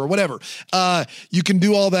daughter or whatever. You can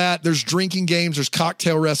do all that. There's drinking games, there's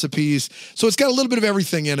cocktail recipes. So it's got a little bit of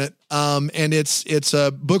everything in it. And it's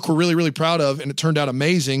a book we're really, really proud of, and it turned out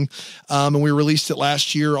amazing. And we released it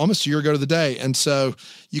last year, almost a year ago to the day. And so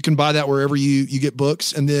you can buy that wherever you get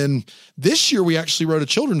books. And then this year we actually wrote a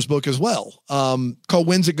children's book as well, called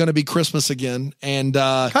When's It Gonna Be Christmas Again? And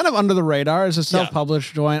kind of under the radar. It's a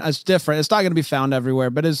self-published joint. It's different. It's not going to be found everywhere,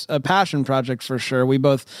 but it's a passion project for sure. We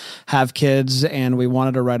both have kids, and we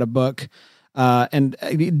wanted to write a book. And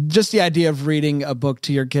just the idea of reading a book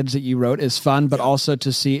to your kids that you wrote is fun, but also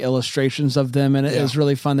to see illustrations of them, and it is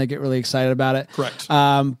really fun. They get really excited about it. Correct.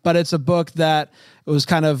 But it's a book that was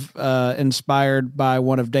kind of inspired by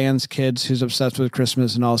one of Dan's kids who's obsessed with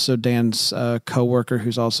Christmas, and also Dan's coworker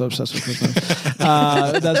who's also obsessed with Christmas.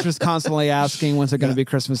 That's just constantly asking, when's it going to be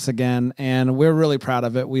Christmas again? And we're really proud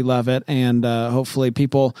of it. We love it. And hopefully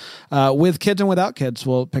people with kids and without kids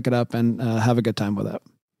will pick it up and have a good time with it.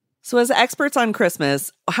 So as experts on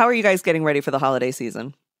Christmas, how are you guys getting ready for the holiday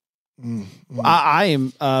season? I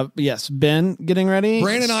am, Ben getting ready.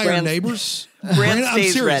 Brand and I are neighbors. Brand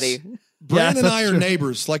stays ready. Brand and I are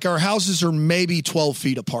neighbors. Our houses are maybe 12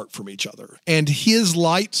 feet apart from each other. And his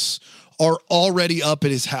lights are already up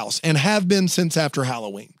at his house and have been since after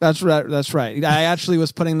Halloween. That's right. That's right. I actually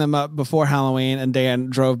was putting them up before Halloween, and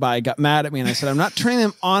Dan drove by, got mad at me, and I said, I'm not turning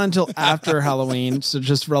them on until after Halloween, so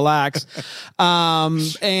just relax.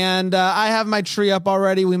 And I have my tree up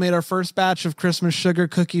already. We made our first batch of Christmas sugar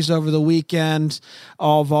cookies over the weekend.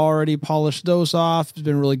 I've already polished those off. It's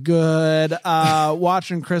been really good.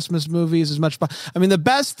 Watching Christmas movies is much fun. I mean, the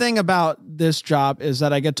best thing about this job is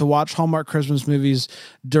that I get to watch Hallmark Christmas movies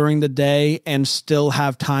during the day and still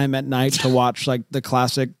have time at night to watch like the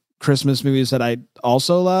classic Christmas movies that I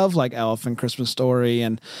also love, like Elf and Christmas Story,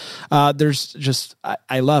 and there's just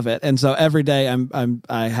I love it. And so every day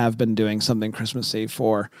I have been doing something Christmassy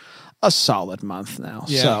for a solid month now.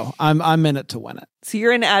 Yeah. So I'm in it to win it. So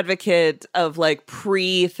you're an advocate of like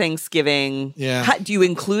pre-Thanksgiving. Yeah. Do you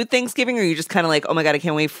include Thanksgiving, or are you just kind of like, oh my God, I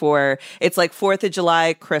can't wait for, it's like 4th of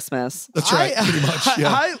July, Christmas? That's right, pretty much.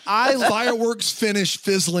 Yeah. Fireworks finish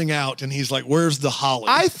fizzling out, and he's like, where's the holly?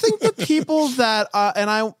 I think the people that,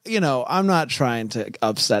 and I'm not trying to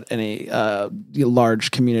upset any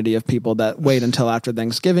large community of people that wait until after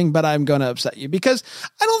Thanksgiving, but I'm going to upset you because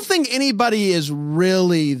I don't think anybody is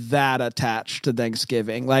really that attached to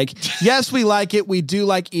Thanksgiving. Like, yes, we like it. We do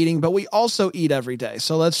like eating, but we also eat every day.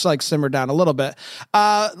 So let's like simmer down a little bit.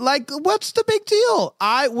 Like, what's the big deal?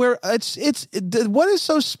 What is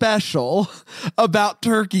so special about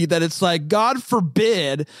turkey that it's like, God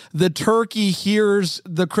forbid the turkey hears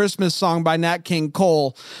the Christmas song by Nat King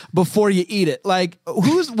Cole before you eat it. Like,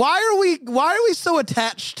 why are we so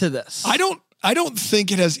attached to this? I don't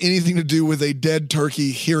think it has anything to do with a dead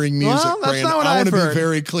turkey hearing music. Well, that's Brandon. not what I want I've to heard. be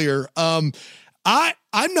very clear.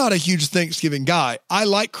 I'm not a huge Thanksgiving guy. I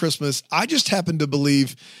like Christmas. I just happen to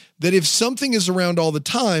believe that if something is around all the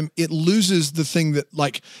time, it loses the thing that,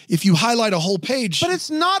 like, if you highlight a whole page, But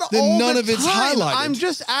it's not then all none the of it's time. highlighted. I'm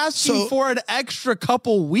just asking So- for an extra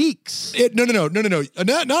couple weeks. No.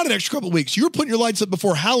 Not an extra couple of weeks. You were putting your lights up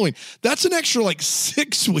before Halloween. That's an extra like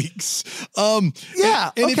 6 weeks.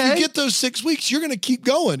 Yeah, And if okay. you get those 6 weeks, you're going to keep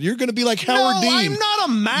going. You're going to be like Howard No, Dean. I'm not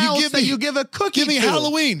a mouse that you give a cookie Give me to.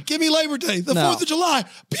 Halloween. Give me Labor Day. The No. 4th of July.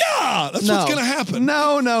 Yeah, that's what's going to happen.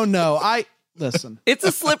 No. Listen. It's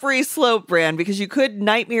a slippery slope, Brand, because you could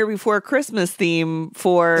Nightmare Before Christmas theme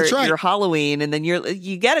for That's right. your Halloween, and then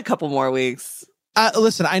you get a couple more weeks.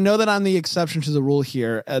 Listen, I know that I'm the exception to the rule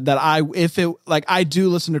here. That I do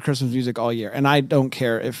listen to Christmas music all year, and I don't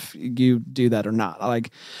care if you do that or not.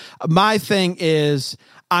 Like, my thing is,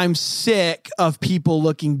 I'm sick of people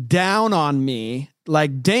looking down on me,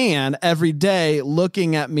 like Dan, every day,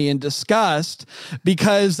 looking at me in disgust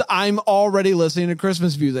because I'm already listening to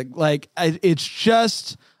Christmas music. Like, it's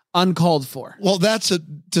just uncalled for. Well,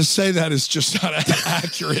 to say that is just not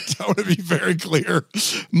accurate. I want to be very clear.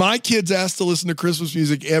 My kids ask to listen to Christmas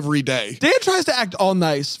music every day. Dan tries to act all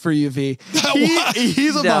nice for you, V.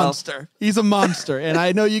 He's a monster. He's a monster. And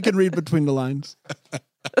I know you can read between the lines.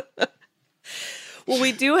 Well,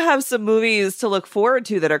 we do have some movies to look forward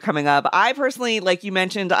to that are coming up. I personally, like you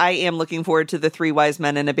mentioned, I am looking forward to The Three Wise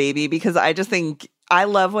Men and a Baby because I just think I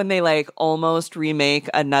love when they like almost remake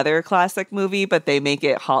another classic movie, but they make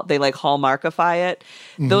it, they like Hallmarkify it.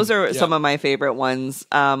 Those are some of my favorite ones.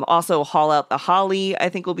 Also, Haul Out the Holly, I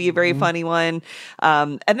think will be a very funny one.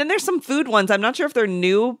 And then there's some food ones. I'm not sure if they're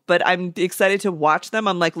new, but I'm excited to watch them.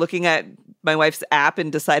 I'm like looking at my wife's app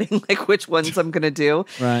and deciding like which ones I'm going to do.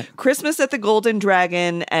 Right. Christmas at the Golden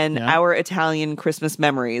Dragon and Our Italian Christmas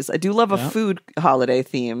Memories. I do love a food holiday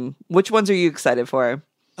theme. Which ones are you excited for?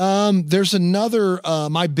 There's another,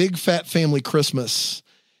 My Big Fat Family Christmas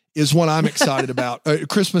is one I'm excited about.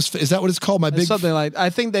 Christmas, is that what it's called? Something like, I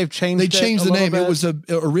think they've changed They changed the name. bit. It was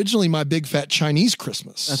originally My Big Fat Chinese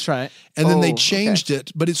Christmas. That's right. And then they changed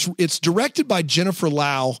it, but it's directed by Jennifer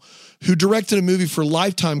Lau, who directed a movie for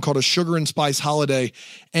Lifetime called A Sugar and Spice Holiday.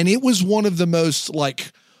 And it was one of the most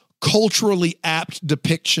like culturally apt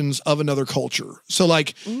depictions of another culture. So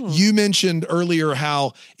like you mentioned earlier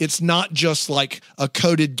how it's not just like a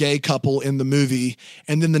coded gay couple in the movie.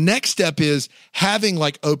 And then the next step is having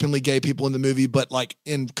like openly gay people in the movie, but like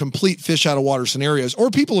in complete fish out of water scenarios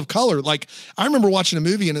or people of color. Like I remember watching a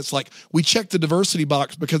movie and it's like, we checked the diversity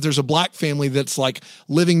box because there's a black family that's like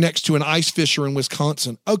living next to an ice fisher in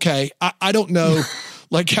Wisconsin. Okay. I don't know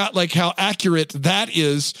like how accurate that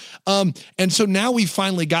is. And so now we've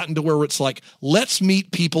finally gotten to where it's like, let's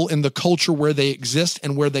meet people in the culture where they exist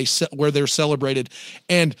and where they're celebrated.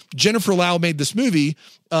 And Jennifer Lau made this movie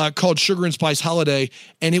called Sugar and Spice Holiday,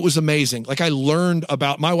 and it was amazing. Like I learned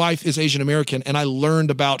about, my wife is Asian American, and I learned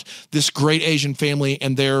about this great Asian family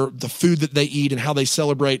and the food that they eat and how they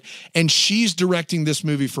celebrate. And she's directing this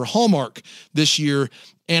movie for Hallmark this year.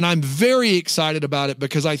 And I'm very excited about it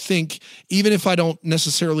because I think even if I don't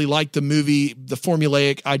necessarily like the movie, the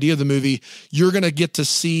formulaic idea of the movie, you're going to get to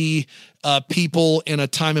see people in a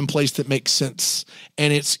time and place that makes sense.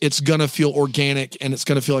 And it's going to feel organic, and it's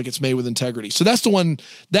going to feel like it's made with integrity. So that's the one,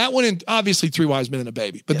 and obviously 3 Wise Men and a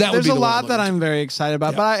Baby. But that would be the one. There's a lot that I'm very excited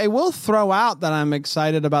about. But I will throw out that I'm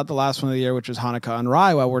excited about the last one of the year, which is Hanukkah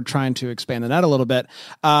Unrai, while we're trying to expand the net a little bit.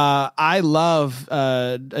 I love,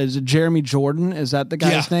 is it Jeremy Jordan? Is that the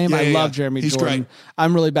guy's name? I love Jeremy He's Jordan. Great.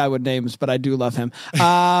 I'm really bad with names, but I do love him.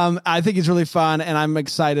 I think he's really fun, and I'm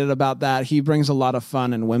excited about that. He brings a lot of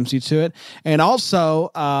fun and whimsy to it. And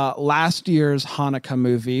also, last year's Hanukkah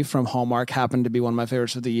movie from Hallmark happened to be one of my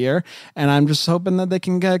favorites of the year, and I'm just hoping that they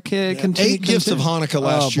can continue. 8 Gifts of Hanukkah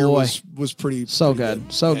last year was pretty good.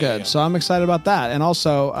 good. So good. So I'm excited about that. And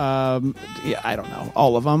also, I don't know,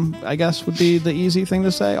 all of them, I guess, would be the easy thing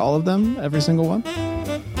to say. All of them, every single one.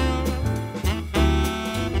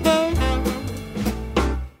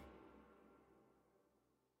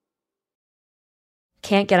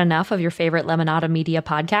 Can't get enough of your favorite Lemonada Media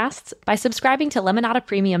podcasts? By subscribing to Lemonada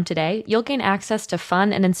Premium today, you'll gain access to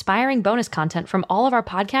fun and inspiring bonus content from all of our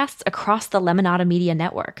podcasts across the Lemonada Media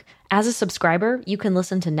network. As a subscriber, you can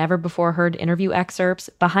listen to never-before-heard interview excerpts,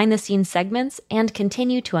 behind-the-scenes segments, and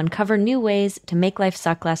continue to uncover new ways to make life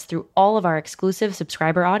suck less through all of our exclusive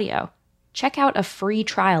subscriber audio. Check out a free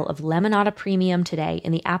trial of Lemonada Premium today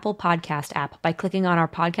in the Apple Podcast app by clicking on our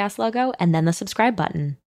podcast logo and then the subscribe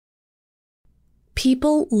button.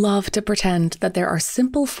 People love to pretend that there are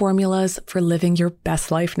simple formulas for living your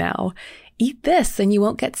best life now. Eat this and you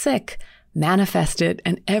won't get sick. Manifest it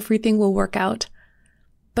and everything will work out.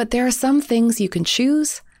 But there are some things you can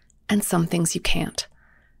choose and some things you can't.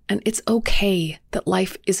 And it's okay that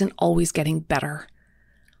life isn't always getting better.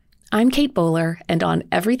 I'm Kate Bowler, and on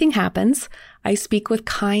Everything Happens, I speak with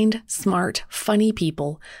kind, smart, funny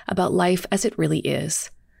people about life as it really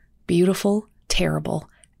is. Beautiful, terrible,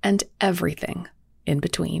 and everything in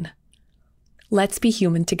between. Let's be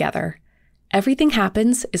human together. Everything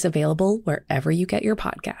Happens is available wherever you get your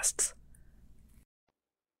podcasts.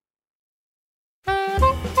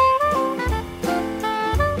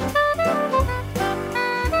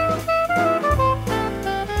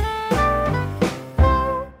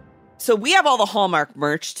 So we have all the Hallmark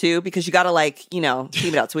merch too, because you got to team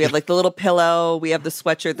it out. So we have like the little pillow. We have the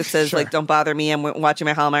sweatshirt that says "Don't bother me, I'm watching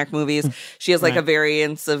my Hallmark movies." She has a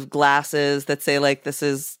variance of glasses that say "This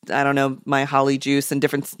is, I don't know, my holly juice," and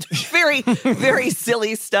different very, very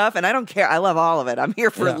silly stuff. And I don't care. I love all of it. I'm here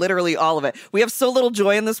for literally all of it. We have so little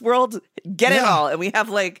joy in this world. Get it all. And we have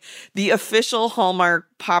the official Hallmark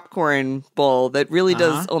popcorn bowl that really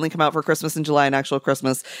does only come out for Christmas in July and actual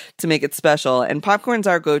Christmas to make it special. And popcorn's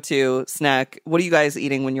our go-to snack. What are you guys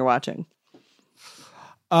eating when you're watching?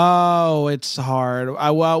 Oh, it's hard.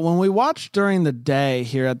 Well, when we watch during the day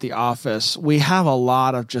here at the office, we have a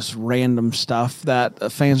lot of just random stuff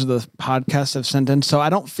that fans of the podcast have sent in. So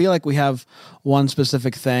I don't feel like we have one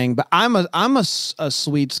specific thing, but I'm a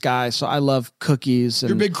sweets guy, so I love cookies.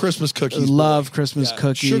 And you're big Christmas cookies. Love Christmas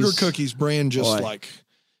cookies. Sugar cookies, brand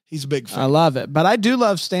he's a big fan. I love it. But I do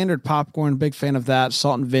love standard popcorn. Big fan of that.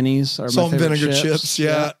 Salt and Vinnies are Salt my favorite and vinegar chips.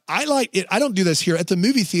 Yeah. I like it. I don't do this here. At the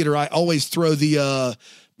movie theater, I always throw the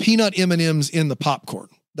peanut M&Ms in the popcorn.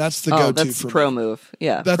 That's the go-to that's for pro me. move.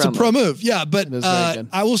 Yeah. That's a pro move. Yeah. But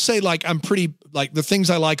I will say I'm pretty the things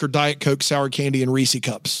I like are Diet Coke, sour candy, and Reese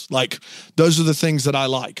cups. Those are the things that I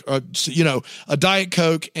like. A Diet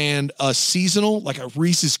Coke and a seasonal, a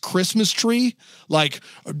Reese's Christmas tree.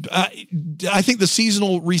 I think the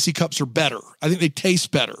seasonal Reese cups are better. I think they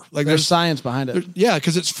taste better. There's science behind it. Yeah,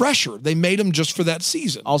 because it's fresher. They made them just for that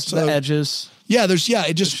season. Also the edges. Yeah,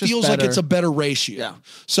 it just feels like it's a better ratio. Yeah.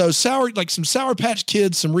 So some Sour Patch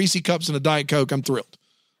Kids, some Reese cups, and a Diet Coke, I'm thrilled.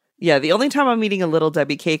 Yeah, the only time I'm eating a Little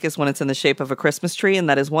Debbie cake is when it's in the shape of a Christmas tree, and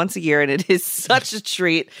that is once a year, and it is such a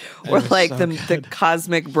treat. Or the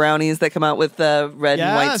cosmic brownies that come out with the red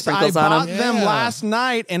and white sprinkles on them. I bought them last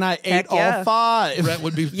night, and I ate all 5. Brett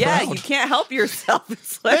would be proud. You can't help yourself.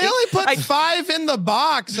 It's they only put 5 in the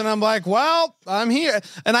box, and I'm like, well, I'm here.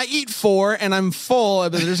 And I eat 4, and I'm full,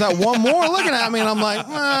 but there's that one more looking at me, and I'm like,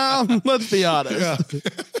 well, let's be honest. Yeah.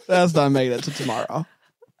 That's not making it to tomorrow.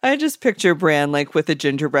 I just picture Bran with a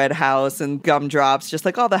gingerbread house and gumdrops, just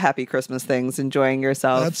all the happy Christmas things, enjoying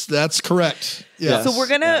yourself. That's correct. Yeah. So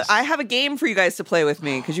I have a game for you guys to play with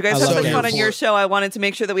me because you guys have such fun on your show. I wanted to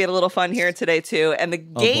make sure that we had a little fun here today too. And the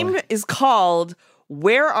game is called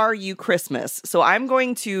Where Are You Christmas? So I'm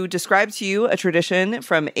going to describe to you a tradition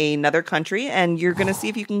from another country, and you're going to see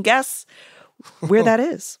if you can guess where that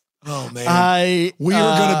is. Oh, man. We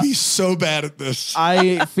are going to be so bad at this.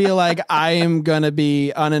 I feel like I am going to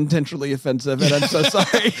be unintentionally offensive, and I'm so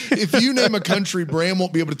sorry. If you name a country, Bram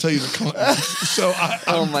won't be able to tell you the continent. So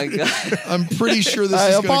oh, my God. I'm pretty sure this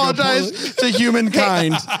is going to go poorly. I apologize to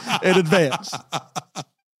humankind in advance.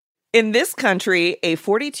 In this country, a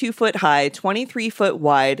 42-foot high, 23-foot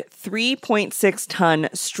wide, 3.6-ton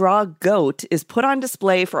straw goat is put on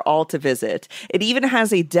display for all to visit. It even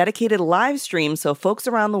has a dedicated live stream so folks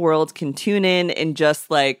around the world can tune in and just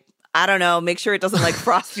like, I don't know, make sure it doesn't like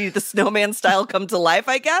Frosty the Snowman style come to life,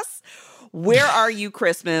 I guess. Where Are You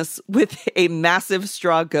Christmas with a massive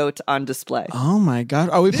straw goat on display? Oh my God.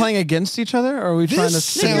 Are we playing against each other or are we trying to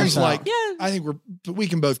figure sounds this like, out? I think we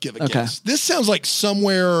can both give a guess. This sounds like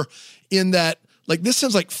somewhere in that, like this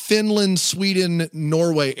sounds like Finland, Sweden,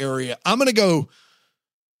 Norway area. I'm going to go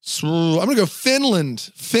Finland.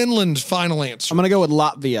 Finland, final answer. I'm going to go with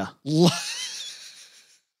Latvia.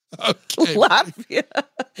 Okay. Latvia.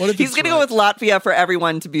 He's going to go with Latvia for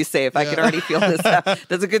everyone to be safe. I can already feel this.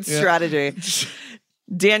 That's a good strategy.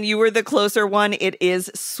 Dan, you were the closer one. It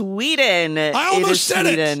is Sweden. I almost said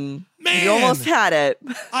Sweden. it. Man. You almost had it.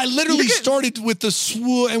 I literally started with the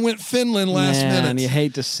swo and went Finland last minute. And you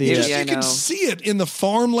hate to see it. You can see it in the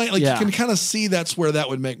farmland. Like you can kind of see that's where that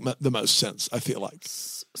would make the most sense, I feel like.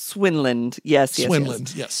 Swinland. Yes.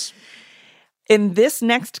 Swinland, yes. In this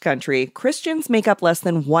next country, Christians make up less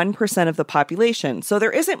than 1% of the population, so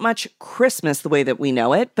there isn't much Christmas the way that we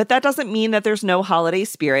know it, but that doesn't mean that there's no holiday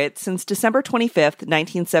spirit. Since December 25th,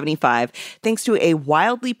 1975, thanks to a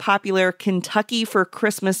wildly popular Kentucky for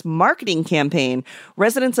Christmas marketing campaign,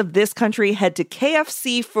 residents of this country head to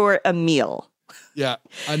KFC for a meal. Yeah,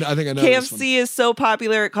 I think I know KFC is so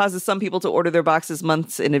popular, it causes some people to order their boxes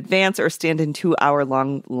months in advance or stand in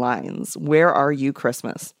 2-hour-long lines. Where Are You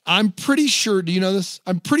Christmas? I'm pretty sure, do you know this?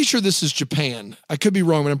 I'm pretty sure this is Japan. I could be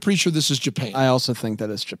wrong, but I'm pretty sure this is Japan. I also think that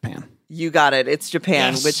it's Japan. You got it. It's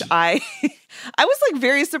Japan, which I was like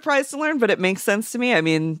very surprised to learn, but it makes sense to me. I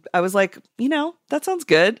mean, I was like, that sounds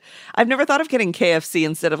good. I've never thought of getting KFC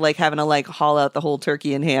instead of like having to like haul out the whole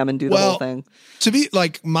turkey and ham and do the whole thing. To be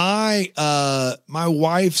like my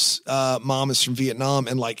wife's mom is from Vietnam,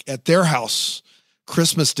 and like at their house,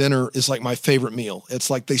 Christmas dinner is like my favorite meal. It's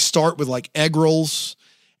like they start with like egg rolls,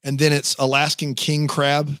 and then it's Alaskan king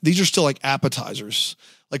crab. These are still like appetizers.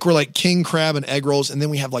 Like we're like king crab and egg rolls, and then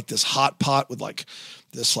we have like this hot pot with like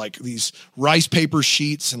this like these rice paper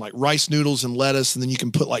sheets and like rice noodles and lettuce, and then you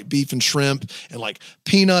can put like beef and shrimp and like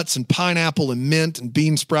peanuts and pineapple and mint and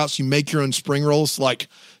bean sprouts. You make your own spring rolls. Like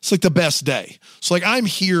it's like the best day. So like I'm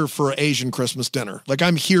here for an Asian Christmas dinner. Like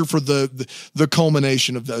I'm here for the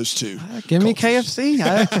culmination of those two. Give me KFC.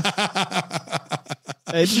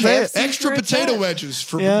 Extra potato wedges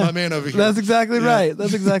for my man over here. That's exactly right.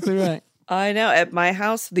 That's exactly right. I know. At my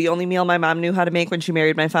house, the only meal my mom knew how to make when she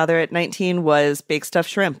married my father at 19 was baked stuffed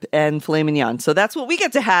shrimp and filet mignon. So that's what we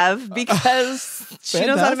get to have because she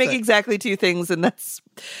knows how to make exactly two things, and that's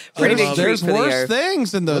pretty big treat for the year. There's worse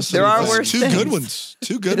things in those. There are worse things. Two good ones.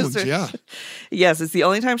 Two good ones, yeah. Yes, it's the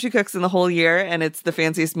only time she cooks in the whole year, and it's the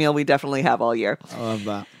fanciest meal we definitely have all year. I love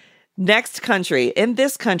that. Next country. In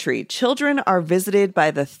this country, children are visited by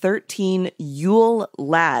the 13 Yule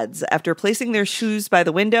lads. After placing their shoes by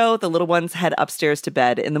the window, the little ones head upstairs to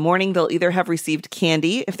bed. In the morning, they'll either have received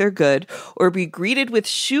candy, if they're good, or be greeted with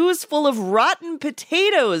shoes full of rotten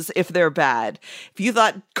potatoes, if they're bad. If you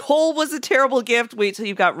thought coal was a terrible gift, wait till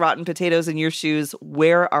you've got rotten potatoes in your shoes.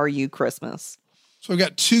 Where Are You Christmas? So I've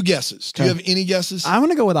got two guesses. Do you have any guesses? I'm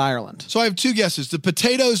going to go with Ireland. So I have two guesses. The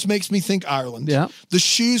potatoes makes me think Ireland. Yeah. The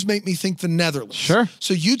shoes make me think the Netherlands. Sure.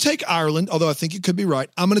 So you take Ireland, although I think you could be right.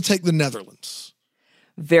 I'm going to take the Netherlands.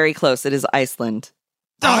 Very close. It is Iceland.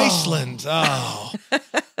 Iceland. Oh.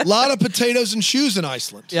 A lot of potatoes and shoes in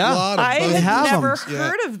Iceland. Yeah. I've never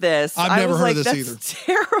heard of this. I've never heard of this either. That's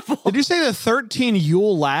terrible. Did you say the 13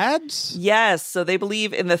 Yule lads? Yes. So they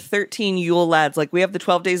believe in the 13 Yule lads. Like we have the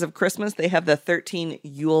 12 days of Christmas, they have the 13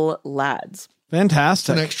 Yule lads.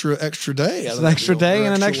 Fantastic. It's an extra day. It's an extra day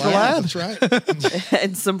and an extra lad. That's right.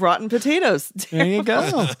 And some rotten potatoes. There you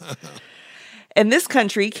go. In this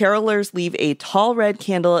country, carolers leave a tall red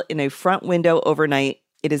candle in a front window overnight.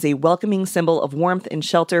 It is a welcoming symbol of warmth and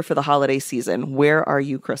shelter for the holiday season. Where Are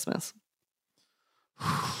You Christmas?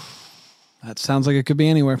 That sounds like it could be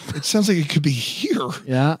anywhere. It sounds like it could be here.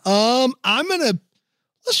 Yeah. I'm gonna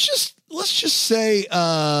Let's just say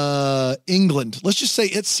England. Let's just say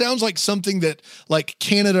it sounds like something that like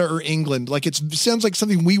Canada or England. Like it sounds like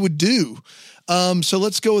something we would do. So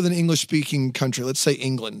let's go with an English speaking country. Let's say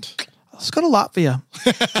England. Let's go to Latvia.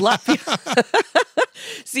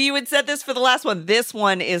 So you had said this for the last one. This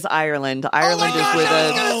one is Ireland. Ireland is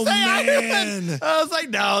with man. I was like,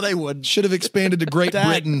 no, they wouldn't. Should have expanded to Great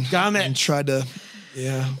Britain gummit. and tried to.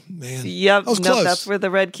 Yeah, man. Yep. That was close. That's where the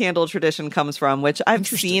red candle tradition comes from, which I've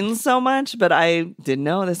seen so much, but I didn't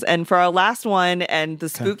know this. And for our last one and the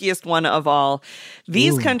spookiest one of all,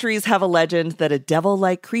 these countries have a legend that a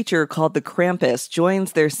devil-like creature called the Krampus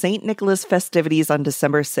joins their St. Nicholas festivities on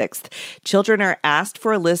December 6th. Children are asked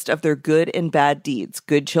for a list of their good and bad deeds.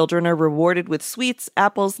 Good children are rewarded with sweets,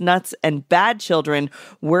 apples, nuts, and bad children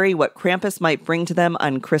worry what Krampus might bring to them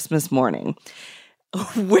on Christmas morning.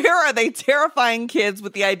 Where are they terrifying kids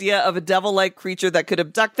with the idea of a devil-like creature that could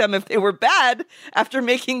abduct them if they were bad after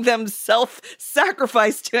making them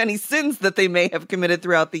self-sacrifice to any sins that they may have committed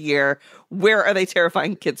throughout the year? Where are they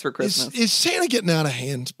terrifying kids for Christmas? Is Santa getting out of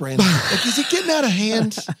hand, Brandon? Like, is it getting out of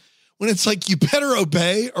hand when it's like you better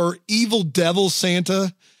obey or evil devil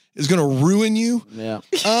Santa is going to ruin you? Yeah.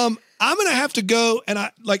 I'm going to have to go I'm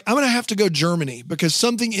going to have to go Germany because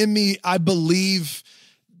something in me, I believe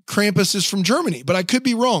Krampus is from Germany, but I could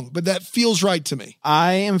be wrong, but that feels right to me.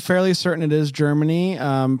 I am fairly certain it is Germany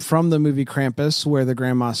from the movie Krampus, where the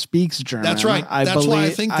grandma speaks German. That's right. That's why I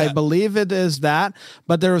think that. I believe it is that,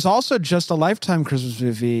 but there was also just a Lifetime Christmas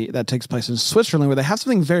movie that takes place in Switzerland where they have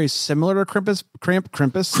something very similar to Krampus,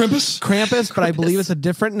 but I believe it's a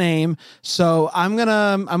different name. So I'm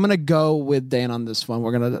gonna go with Dan on this one.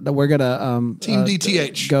 We're gonna Team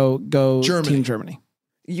DTH go Germany. Team Germany.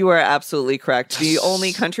 You are absolutely correct. The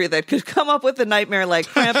only country that could come up with a nightmare like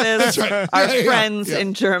Krampus That's right. are friends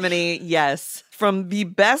in Germany. Yes. From the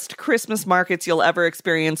best Christmas markets you'll ever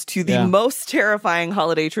experience to the most terrifying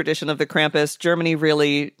holiday tradition of the Krampus, Germany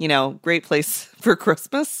really, great place for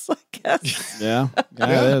Christmas, I guess. Yeah, it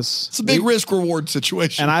is. It's a big risk reward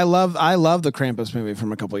situation. And I love the Krampus movie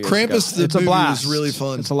from a couple years ago. Krampus, it's a blast. Is really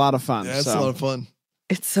fun. It's a lot of fun. Yeah, it's a lot of fun.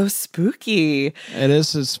 It's so spooky. It is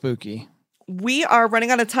spooky. We are running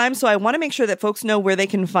out of time, so I want to make sure that folks know where they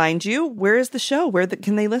can find you. Where is the show? Where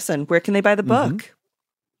can they listen? Where can they buy the book?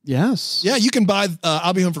 Yes. Yeah, you can buy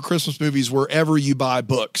I'll Be Home for Christmas movies wherever you buy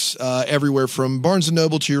books, everywhere from Barnes &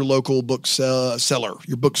 Noble to your local book seller,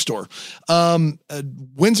 your bookstore.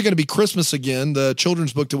 When's it going to be Christmas again? The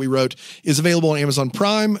children's book that we wrote is available on Amazon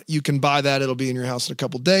Prime. You can buy that. It'll be in your house in a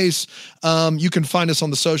couple days. You can find us on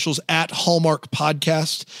the socials at Hallmark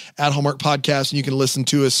Podcast, and you can listen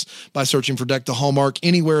to us by searching for Deck the Hallmark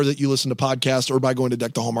anywhere that you listen to podcasts or by going to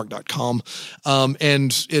deckthehallmark.com.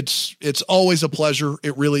 And it's always a pleasure.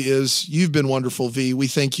 It really is. You've been wonderful, V. We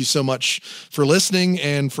thank you so much for listening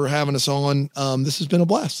and for having us on. This has been a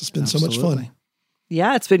blast. It's been so much fun.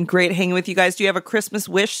 Yeah, it's been great hanging with you guys. Do you have a Christmas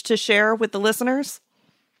wish to share with the listeners?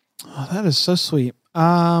 Oh, that is so sweet.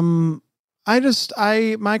 My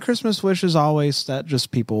Christmas wish is always that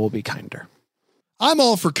just people will be kinder. I'm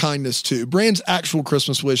all for kindness too. Brand's actual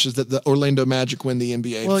Christmas wish is that the Orlando Magic win the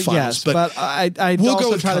NBA finals. Yes, but I we'll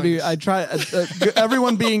also try kindness. to be.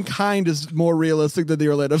 Everyone being kind is more realistic than the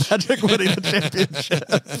Orlando Magic winning the championship.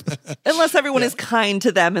 Unless everyone is kind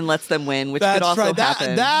to them and lets them win, which could also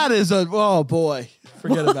happen. That is oh boy,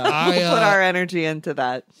 forget about it. We'll put our energy into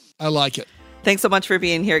that. I like it. Thanks so much for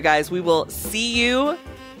being here, guys. We will see you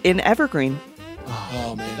in Evergreen.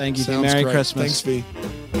 Oh man, thank you. Sounds Merry great. Christmas. Thanks, V.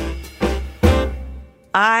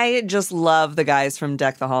 I just love the guys from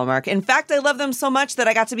Deck the Hallmark. In fact, I love them so much that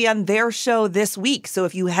I got to be on their show this week. So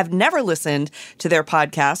if you have never listened to their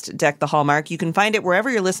podcast, Deck the Hallmark, you can find it wherever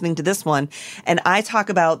you're listening to this one. And I talk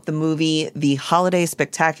about the movie The Holiday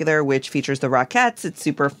Spectacular, which features the Rockettes. It's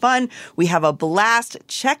super fun. We have a blast.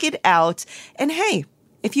 Check it out. And hey,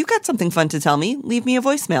 if you've got something fun to tell me, leave me a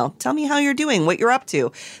voicemail. Tell me how you're doing, what you're up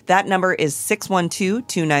to. That number is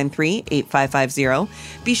 612-293-8550.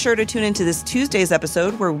 Be sure to tune into this Tuesday's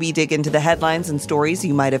episode where we dig into the headlines and stories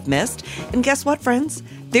you might have missed. And guess what, friends?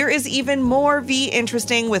 There is even more V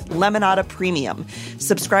interesting with Lemonada Premium.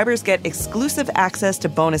 Subscribers get exclusive access to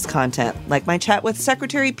bonus content, like my chat with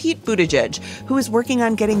Secretary Pete Buttigieg, who is working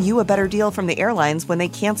on getting you a better deal from the airlines when they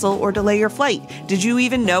cancel or delay your flight. Did you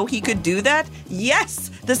even know he could do that? Yes!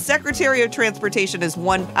 The Secretary of Transportation is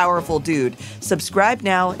one powerful dude. Subscribe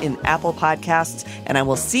now in Apple Podcasts, and I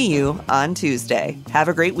will see you on Tuesday. Have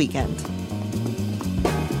a great weekend.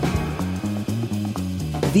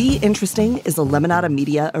 The Interesting is a Lemonada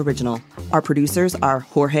Media original. Our producers are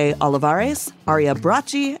Jorge Olivares, Aria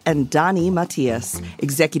Bracci, and Donnie Matias.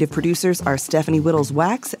 Executive producers are Stephanie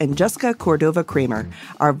Whittles-Wax and Jessica Cordova-Kramer.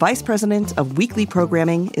 Our vice president of weekly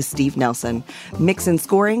programming is Steve Nelson. Mix and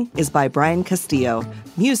scoring is by Brian Castillo.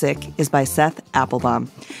 Music is by Seth Applebaum.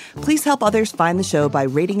 Please help others find the show by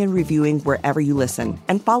rating and reviewing wherever you listen.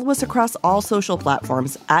 And follow us across all social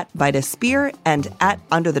platforms at Vitus Spear and at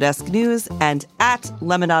Under the Desk News and at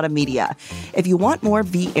Lemonada Media. If you want more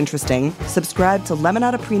V Interesting, subscribe to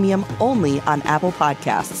Lemonada Premium only on Apple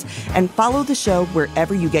Podcasts and follow the show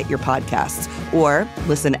wherever you get your podcasts or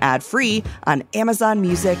listen ad-free on Amazon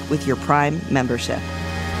Music with your Prime membership.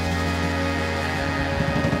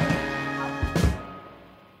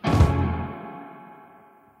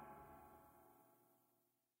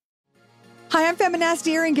 Hi, I'm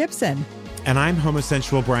feminasty Erin Gibson. And I'm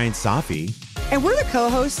homosensual Brian Safi. And we're the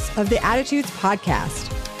co-hosts of the Attitudes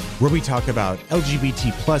Podcast, where we talk about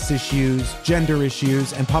LGBT plus issues, gender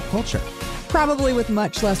issues, and pop culture. Probably with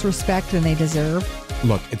much less respect than they deserve.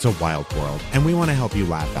 Look, it's a wild world, and we want to help you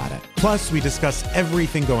laugh at it. Plus, we discuss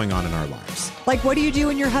everything going on in our lives. Like, what do you do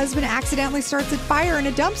when your husband accidentally starts a fire in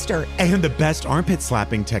a dumpster? And the best armpit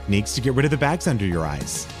slapping techniques to get rid of the bags under your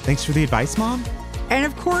eyes. Thanks for the advice, Mom. And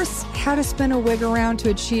of course, how to spin a wig around to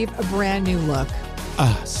achieve a brand new look.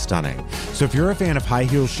 Stunning. So if you're a fan of high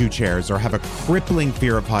heel shoe chairs or have a crippling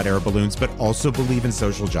fear of hot air balloons, but also believe in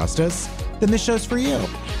social justice, then this show's for you.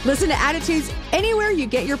 Listen to Attitudes anywhere you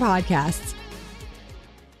get your podcasts.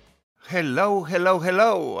 Hello, hello,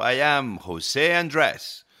 hello. I am Jose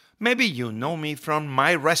Andres. Maybe you know me from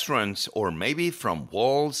my restaurants or maybe from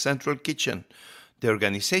Wall Central Kitchen, the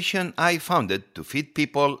organization I founded to feed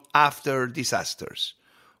people after disasters.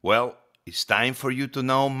 Well, it's time for you to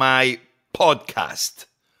know my podcast,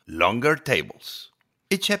 Longer Tables.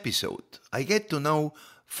 Each episode, I get to know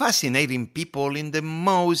fascinating people in the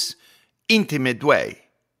most intimate way,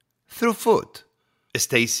 through food.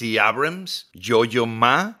 Stacey Abrams, Yo-Yo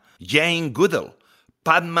Ma, Jane Goodall,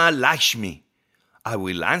 Padma Lakshmi. I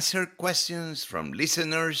will answer questions from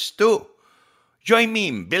listeners too. Join me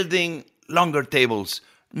in building longer tables,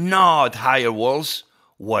 not higher walls,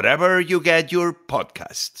 wherever you get your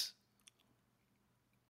podcasts.